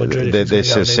 To Real Madrid.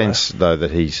 There's a sense though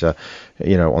that he's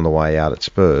on the way out at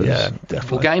Spurs. Yeah, definitely.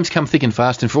 Well, games come thick and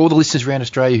fast, and for all the listeners around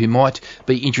Australia who might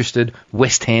be interested,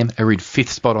 West Ham are in 5th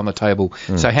spot on the table.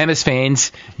 So Hammers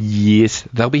fans, yes,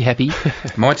 they'll be happy.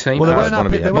 My team, Arsenal,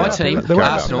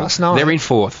 they're in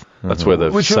 4th. That's where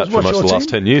they've sat for most of the last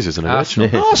 10 years, isn't it? Arsenal.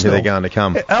 They're going to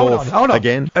come fourth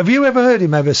again. Have you ever heard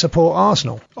him ever support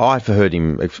Arsenal? I've heard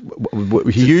him.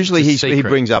 He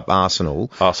brings up Arsenal.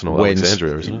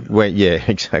 Alexandria, isn't it?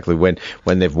 Exactly. When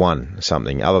they've won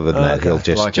something. Other than that, he'll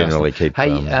just generally keep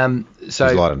his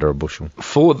light under a bushel.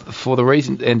 For the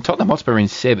reason, and Tottenham Hotspur in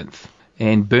 7th,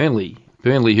 and Burnley,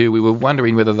 who we were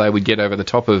wondering whether they would get over the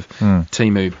top of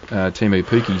Timu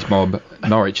Puki's mob,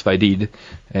 Norwich. They did,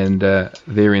 and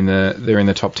they're in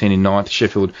the top 10 in 9th.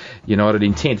 Sheffield United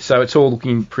in 10th. So it's all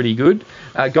looking pretty good.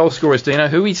 Goal scorers, Dino.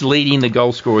 Who is leading the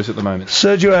goal scorers at the moment?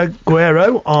 Sergio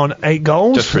Aguero on 8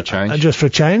 goals. Just for a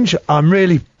change. I'm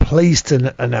really pleased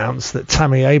to announce that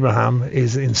Tammy Abraham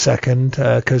is in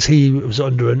 2nd because he was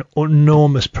under an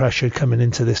enormous pressure coming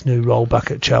into this new role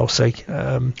back at Chelsea.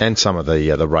 And some of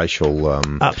the racial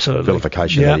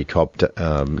vilification that he copped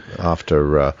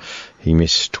after he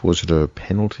missed, was it a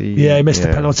penalty? Yeah, he missed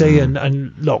a penalty,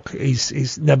 and look,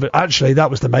 he's never, actually that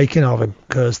was the making of him,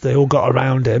 because they all got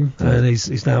around him, and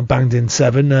he's now banged in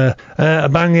 7.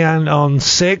 Banyan on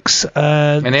 6.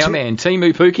 And our man,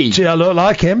 Timu Puki. I look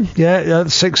like him,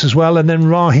 6 as well, and then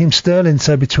Raheem Sterling,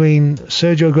 so between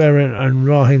Sergio Aguero and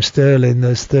Raheem Sterling,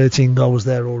 there's 13 goals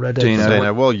there already.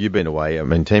 Dino, while you've been away, I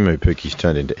mean, Timu Puki's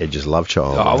turned into Edge's love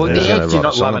child. Oh, well, how do you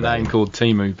not love a name called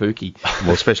Timu Puki?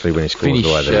 Well, especially when he scores the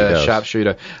way that he does.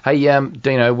 Sharpshooter. Hey,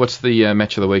 Dino, what's the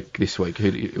match of the week this week?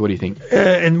 What do you think?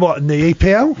 In the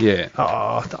EPL? Yeah.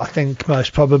 I think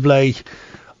most probably.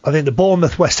 I think the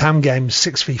Bournemouth-West Ham game is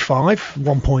 6v5,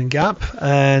 1 point gap,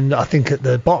 and I think at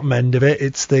the bottom end of it,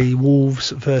 it's the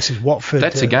Wolves versus Watford.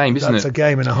 That's a game, isn't it? That's a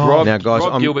game and a half. Now, guys,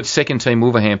 Rob Gilbert's second team,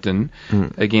 Wolverhampton,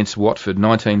 against Watford,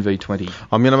 19v20.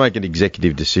 I'm going to make an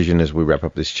executive decision as we wrap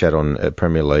up this chat on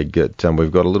Premier League.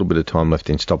 We've got a little bit of time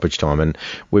left in stoppage time, and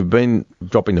we've been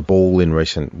dropping the ball in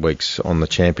recent weeks on the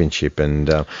Championship,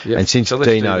 and since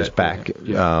Dino's back,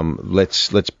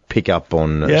 let's pick up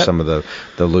on some of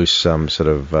the loose sort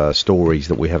of stories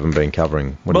that we haven't been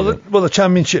covering. What do you think? The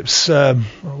championships.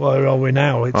 Where are we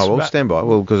now? It's stand by.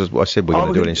 Well, because I said we're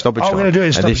going to do it in stoppage time. We're going to do it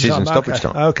in stoppage time. And this isn't stoppage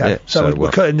time. Okay. Yeah, so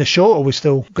we're cutting this short, or are we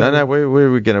still? No,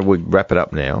 we're going to wrap it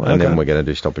up now, and then we're going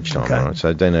to do stoppage time. Okay. All right.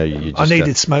 So Dino, you just. I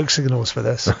needed smoke signals for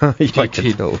this. Or you could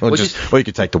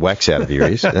take the wax out of your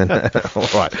ears.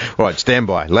 All right. Stand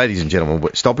by, ladies and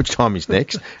gentlemen. Stoppage time is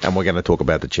next, and we're going to talk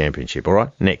about the championship. All right.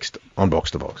 Next on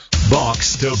Box to Box.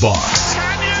 Box to Box.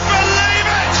 Can you believe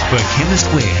it? For Chemist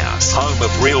Warehouse. Home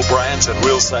of real brands and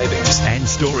real savings. And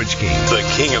Storage King. The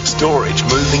king of storage,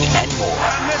 moving and more.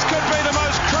 And this could be the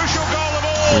most crucial goal of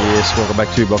all. Yes, welcome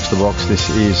back to Box to Box. This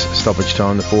is stoppage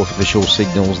time, the fourth official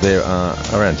signals. There are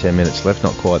around 10 minutes left,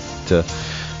 not quite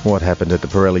what happened at the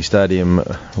Pirelli Stadium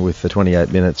with the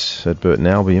 28 minutes at Burton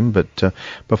Albion. But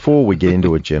before we get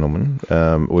into it, gentlemen,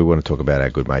 we want to talk about our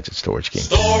good mates at Storage King.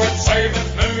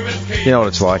 You know what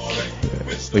it's like.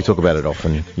 We talk about it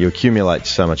often. You accumulate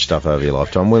so much stuff over your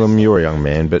lifetime. Willem, you're a young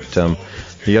man, but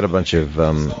you got a bunch of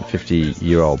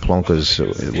 50-year-old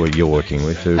plonkers you're working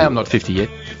with. I'm not 50 yet.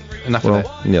 Enough of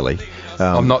that. Nearly.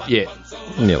 I'm not yet.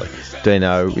 Nearly.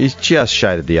 Dino, he's just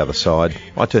shaded the other side.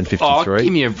 I turned 53. Oh,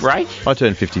 give me a break. I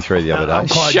turned 53 the other day.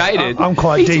 Shaded? I'm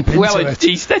quite deep into it.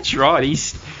 That's right.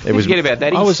 Forget about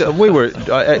that. We were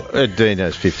at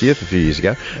Dino's 50th a few years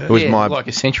ago. It was like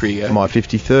a century ago. My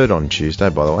 53rd on Tuesday,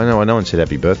 by the way. No one said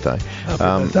happy birthday.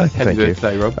 Happy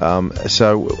birthday, Rob.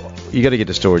 So you got to get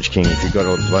to Storage King if you've got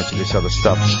a bunch of this other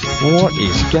stuff. What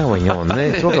is going on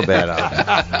there? Talk about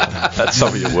that's some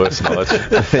of your worst knowledge.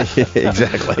 Yeah,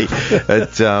 exactly.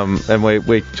 And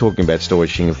we're talking about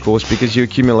Storage King, of course, because you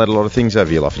accumulate a lot of things over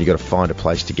your life, and you've got to find a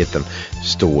place to get them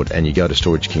stored. And you go to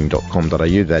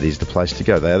storageking.com.au. That is the place to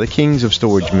go. They are the kings of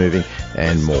storage, moving,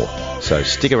 and more. So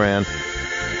stick around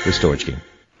with Storage King.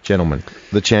 Gentlemen,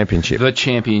 the championship. The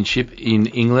championship in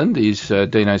England is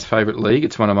Dino's favourite league.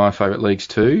 It's one of my favourite leagues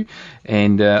too.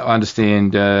 And I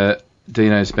understand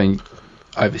Dino's been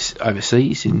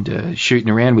overseas and shooting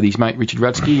around with his mate Richard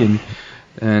Rutsky,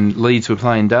 and Leeds were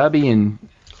playing Derby, and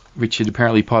Richard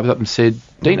apparently piped up and said,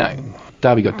 Dino,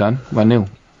 Derby got done, 1-0.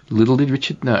 Little did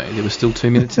Richard know there was still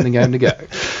 2 minutes in the game to go.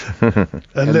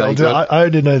 I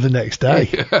only know the next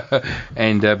day.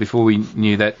 And before we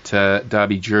knew that,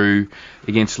 Derby drew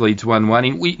against Leeds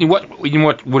 1-1 in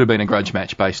what would have been a grudge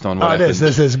match based on what happened.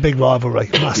 There's a big rivalry,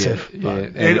 massive.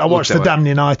 Yeah. I watched the Damn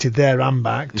United there and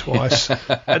back twice. No,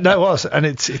 it was, and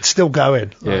it's still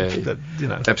going. Yeah,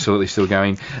 absolutely still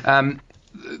going.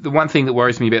 The one thing that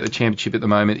worries me about the championship at the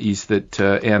moment is that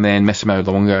our man Massimo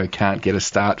Longo can't get a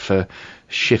start for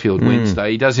Sheffield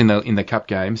Wednesday. He does in the cup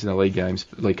games, in the league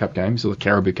cup games, or the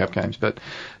Caribou Cup games,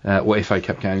 or FA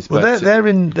Cup games. Well, they're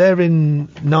in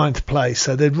ninth place,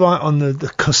 so they're right on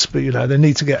the cusp. They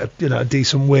need to get a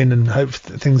decent win and hope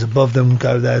things above them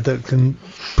go there that can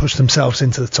push themselves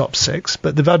into the top six.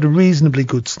 But they've had a reasonably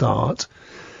good start.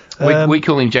 We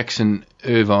call him Jackson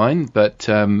Irvine, but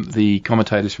the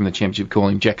commentators from the championship call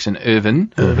him Jackson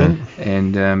Irvin.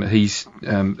 And he's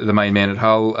the main man at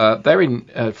Hull. They're in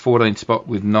 14th spot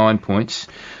with 9 points,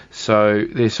 so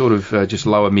they're sort of just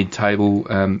lower mid-table,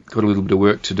 got a little bit of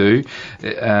work to do.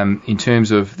 In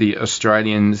terms of the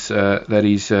Australians, that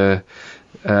is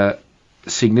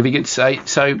significant.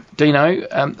 So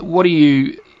Dino, what do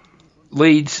you...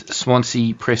 Leeds,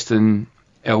 Swansea, Preston...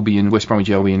 Albion, West Bromwich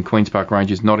Albion, Queen's Park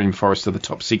Rangers, Nottingham Forest are the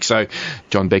top six. So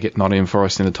John Beckett, Nottingham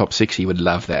Forest in the top six, he would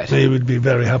love that. He would be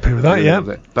very happy with that, yeah.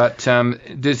 But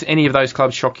does any of those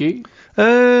clubs shock you?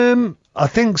 I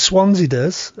think Swansea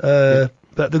does.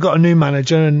 But they've got a new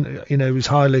manager, and he was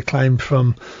highly acclaimed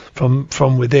from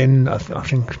within. I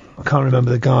think I can't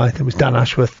remember the guy. I think it was Dan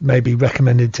Ashworth. Maybe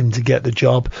recommended him to get the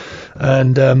job,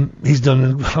 and he's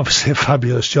done obviously a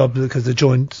fabulous job because they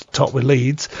joined top with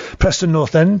Leeds. Preston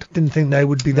North End, didn't think they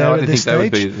would be there at this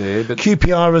stage. They would be there, but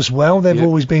QPR as well. They've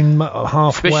always been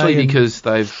halfway, especially because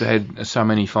they've had so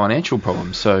many financial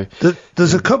problems. So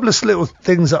there's a couple of little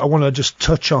things that I want to just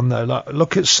touch on though. Like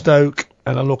look at Stoke.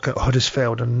 And I look at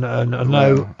Huddersfield, and I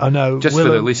know. Just for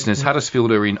the listeners,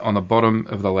 Huddersfield are on the bottom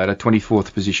of the ladder,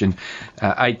 24th position,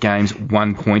 8 games,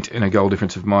 1 point, and a goal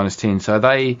difference of -10. So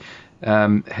they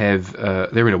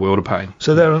they're in a world of pain.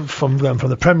 So they're going from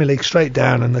the Premier League straight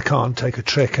down, and they can't take a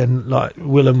trick. And like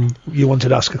Willem, you wanted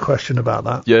to ask a question about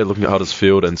that? Yeah, looking at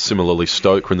Huddersfield and similarly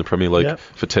Stoke were in the Premier League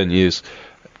for 10 years.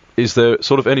 Is there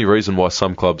sort of any reason why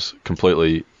some clubs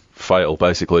completely fail,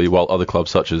 basically, while other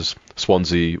clubs such as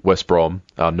Swansea, West Brom,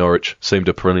 Norwich seem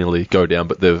to perennially go down,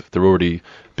 but they're already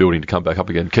building to come back up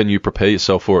again? Can you prepare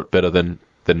yourself for it better than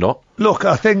not? Look,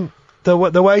 I think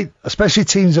the way, especially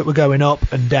teams that were going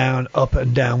up and down,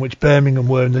 which Birmingham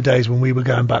were in the days when we were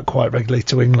going back quite regularly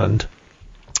to England.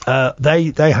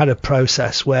 They had a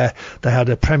process where they had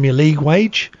a Premier League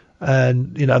wage.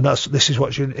 And this is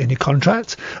what's in your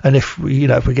contract. And if we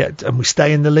get and we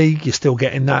stay in the league, you're still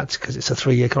getting that because it's a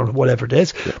 3-year contract, whatever it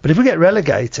is. Yeah. But if we get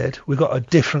relegated, we've got a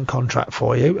different contract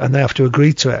for you, and they have to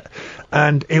agree to it.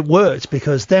 And it worked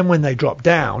because then when they drop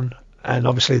down, and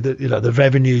obviously the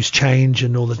revenues change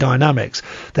and all the dynamics,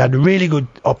 they had a really good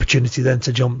opportunity then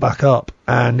to jump back up,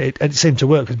 and it seemed to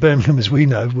work because Birmingham, as we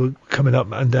know, were coming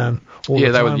up and down all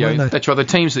the time. Yeah, that's right. The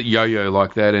teams that yo-yo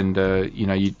like that, and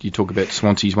you talk about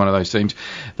Swansea's one of those teams.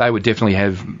 They would definitely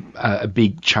have a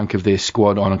big chunk of their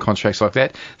squad on contracts like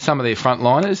that. Some of their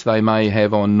frontliners they may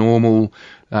have on normal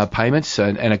payments,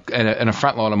 and a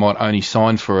frontliner might only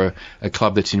sign for a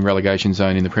club that's in relegation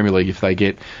zone in the Premier League if they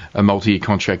get a multi-year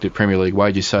contract at Premier League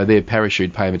wages, so their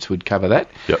parachute payments would cover that.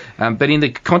 Yep. But in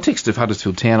the context of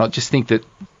Huddersfield Town, I just think that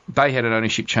they had an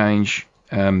ownership change.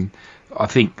 I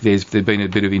think there's been a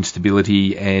bit of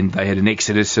instability, and they had an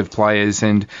exodus of players,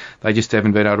 and they just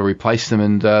haven't been able to replace them,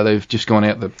 and they've just gone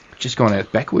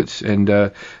out backwards, and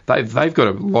they've got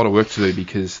a lot of work to do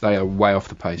because they are way off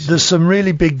the pace. There's some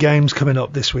really big games coming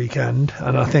up this weekend,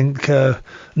 and I think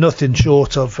nothing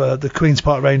short of the Queen's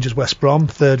Park Rangers West Brom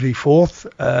 3rd v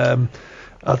 4th.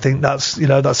 I think that's a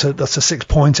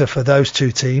 6-pointer for those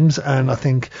two teams, and I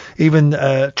think even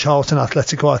Charlton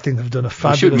Atletico, I think, have done a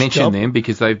fabulous job. We should mention them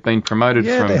because they've been promoted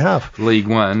from League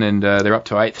One, and they're up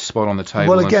to 8th spot on the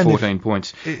table on 14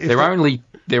 points. They're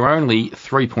only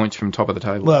 3 points from top of the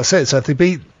table. Well, that's it. So if they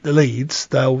beat the Leeds,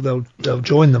 they'll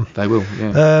join them. They will.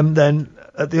 Yeah. Then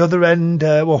at the other end,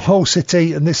 Hull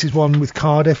City, and this is one with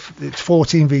Cardiff. It's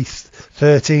 14 v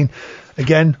 13.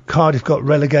 Again, Cardiff got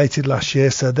relegated last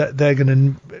year, so they're going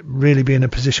to really be in a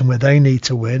position where they need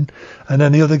to win. And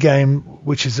then the other game,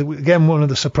 which is, again, one of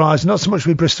the surprises, not so much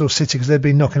with Bristol City because they've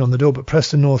been knocking on the door, but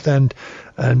Preston North End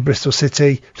and Bristol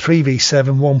City, 3 v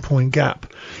 7, 1 point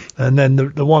gap. And then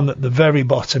the one at the very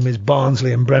bottom is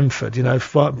Barnsley and Brentford.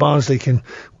 If Barnsley can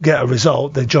get a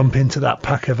result, they jump into that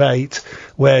pack of 8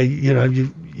 where,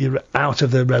 you're out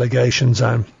of the relegation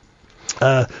zone.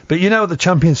 But the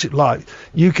Championship, like,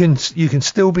 you can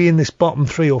still be in this bottom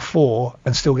 3 or 4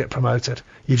 and still get promoted.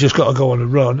 You've just got to go on a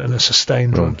run and a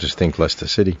sustained run. Just think Leicester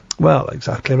City. Well,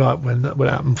 exactly right. When that would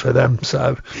happen for them.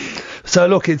 So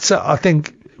look, it's I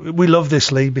think we love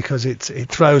this league because it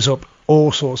throws up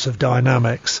all sorts of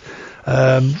dynamics.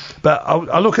 But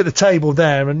I look at the table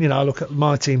there, and I look at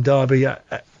my team Derby, on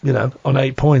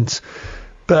 8 points,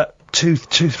 but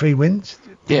 2-3 wins.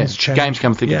 Yeah, games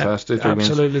come thick and fast.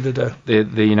 Absolutely, they do.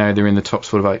 They're in the top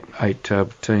sort of eight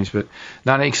teams. But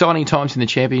exciting times in the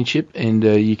Championship, and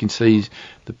you can see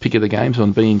the pick of the games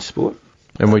on beIN Sport.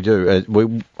 And we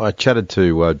do. I chatted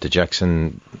to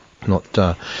Jackson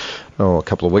a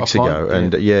couple of weeks ago,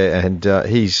 and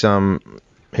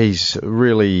he's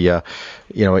really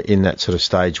in that sort of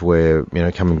stage where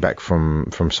coming back from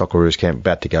Socceroos camp,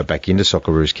 about to go back into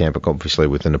Socceroos camp, obviously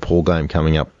with the Nepal game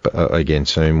coming up again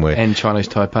soon, and Chinese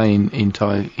Taipei in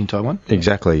Taiwan.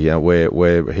 Exactly,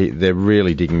 where they're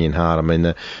really digging in hard. I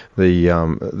mean,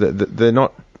 they're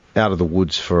not out of the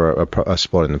woods for a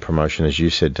spot in the promotion, as you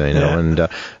said, Dino,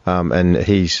 and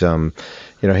he's.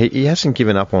 He hasn't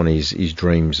given up on his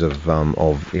dreams of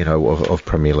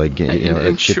Premier League.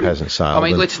 And ship hasn't sailed. I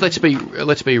mean,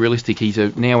 let's be realistic. He's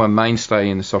now a mainstay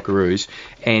in the Socceroos,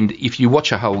 and if you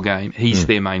watch a whole game, he's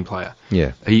their main player.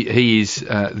 Yeah, he is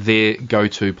their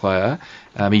go-to player.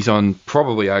 He's on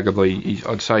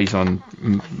I'd say he's on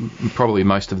probably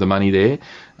most of the money there.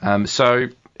 So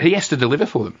he has to deliver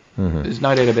for them. Mm-hmm. There's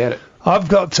no doubt about it. I've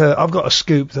got a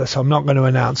scoop that I'm not going to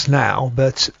announce now,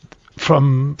 but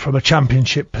from a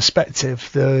Championship perspective,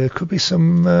 there could be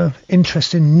some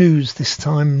interesting news this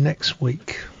time next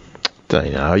week.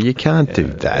 You can't do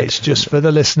that. It's just for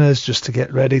the listeners, just to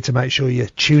get ready to make sure you're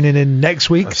tuning in next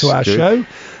week to our show.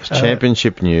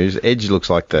 Championship news. Edge looks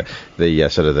like the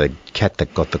sort of the cat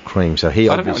that got the cream, so he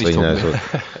obviously knows.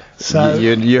 So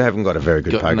you haven't got a very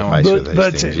good poker face with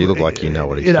these things. You look like you know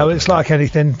what he's talking about. It's like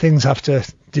anything. Things have to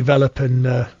develop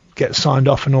and get signed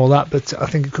off and all that, but I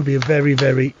think it could be a very,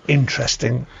 very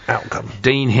interesting outcome.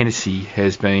 Dean Hennessy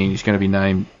he's going to be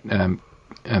named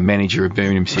manager of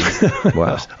Birmingham City.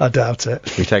 Wow. I doubt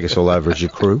it. You take us all over as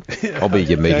your crew? I'll be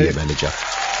your media manager.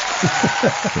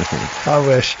 I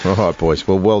wish. All right, boys.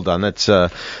 Well done. That's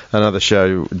another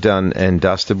show done and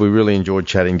dusted. We really enjoyed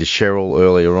chatting to Cheryl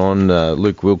earlier on.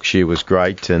 Luke Wilkshire was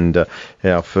great, and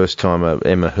our first time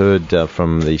Emma Heard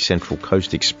from the Central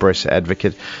Coast Express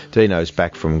Advocate. Dino's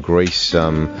back from Greece.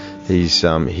 he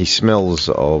smells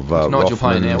of. Nigel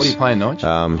playing now? What are you playing,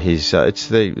 Nigel? It's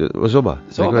the Zuba.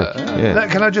 Zuba. Yeah.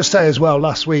 Can I just say as well,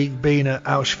 last week being at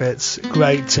Auschwitz,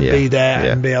 great to be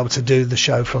there and be able to do the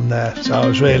show from there. So I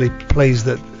was really pleased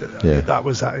that that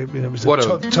was that. It was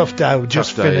a tough day.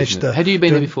 Just finished. Had you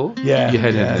been there before? Yeah, you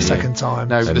had the second time.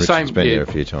 No, and the Richard's same. Been there a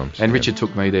few times. And Richard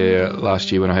took me there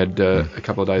last year when I had a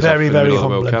couple of days off very, in the very middle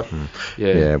of the World humbling. Cup.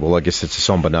 Yeah, well, I guess it's a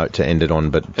somber note to end it on,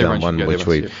 but one which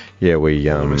we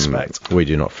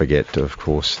do not forget, of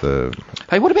course.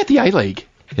 Hey, what about the A-League?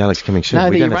 The A-League's coming soon. No,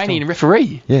 the Iranian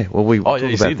referee. Yeah, well, we talk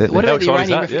about that. What about the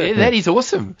Iranian referee? That is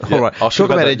awesome. All right, talk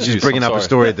about it. Just bringing up a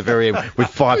story at the very end with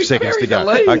 5 seconds to go.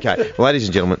 Okay, well, ladies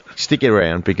and gentlemen, stick it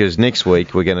around because next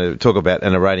week we're going to talk about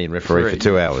an Iranian referee for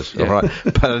 2 hours. All right,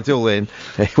 but until then,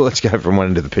 let's go from one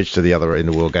end of the pitch to the other in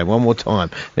the world game one more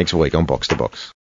time next week on Box to Box.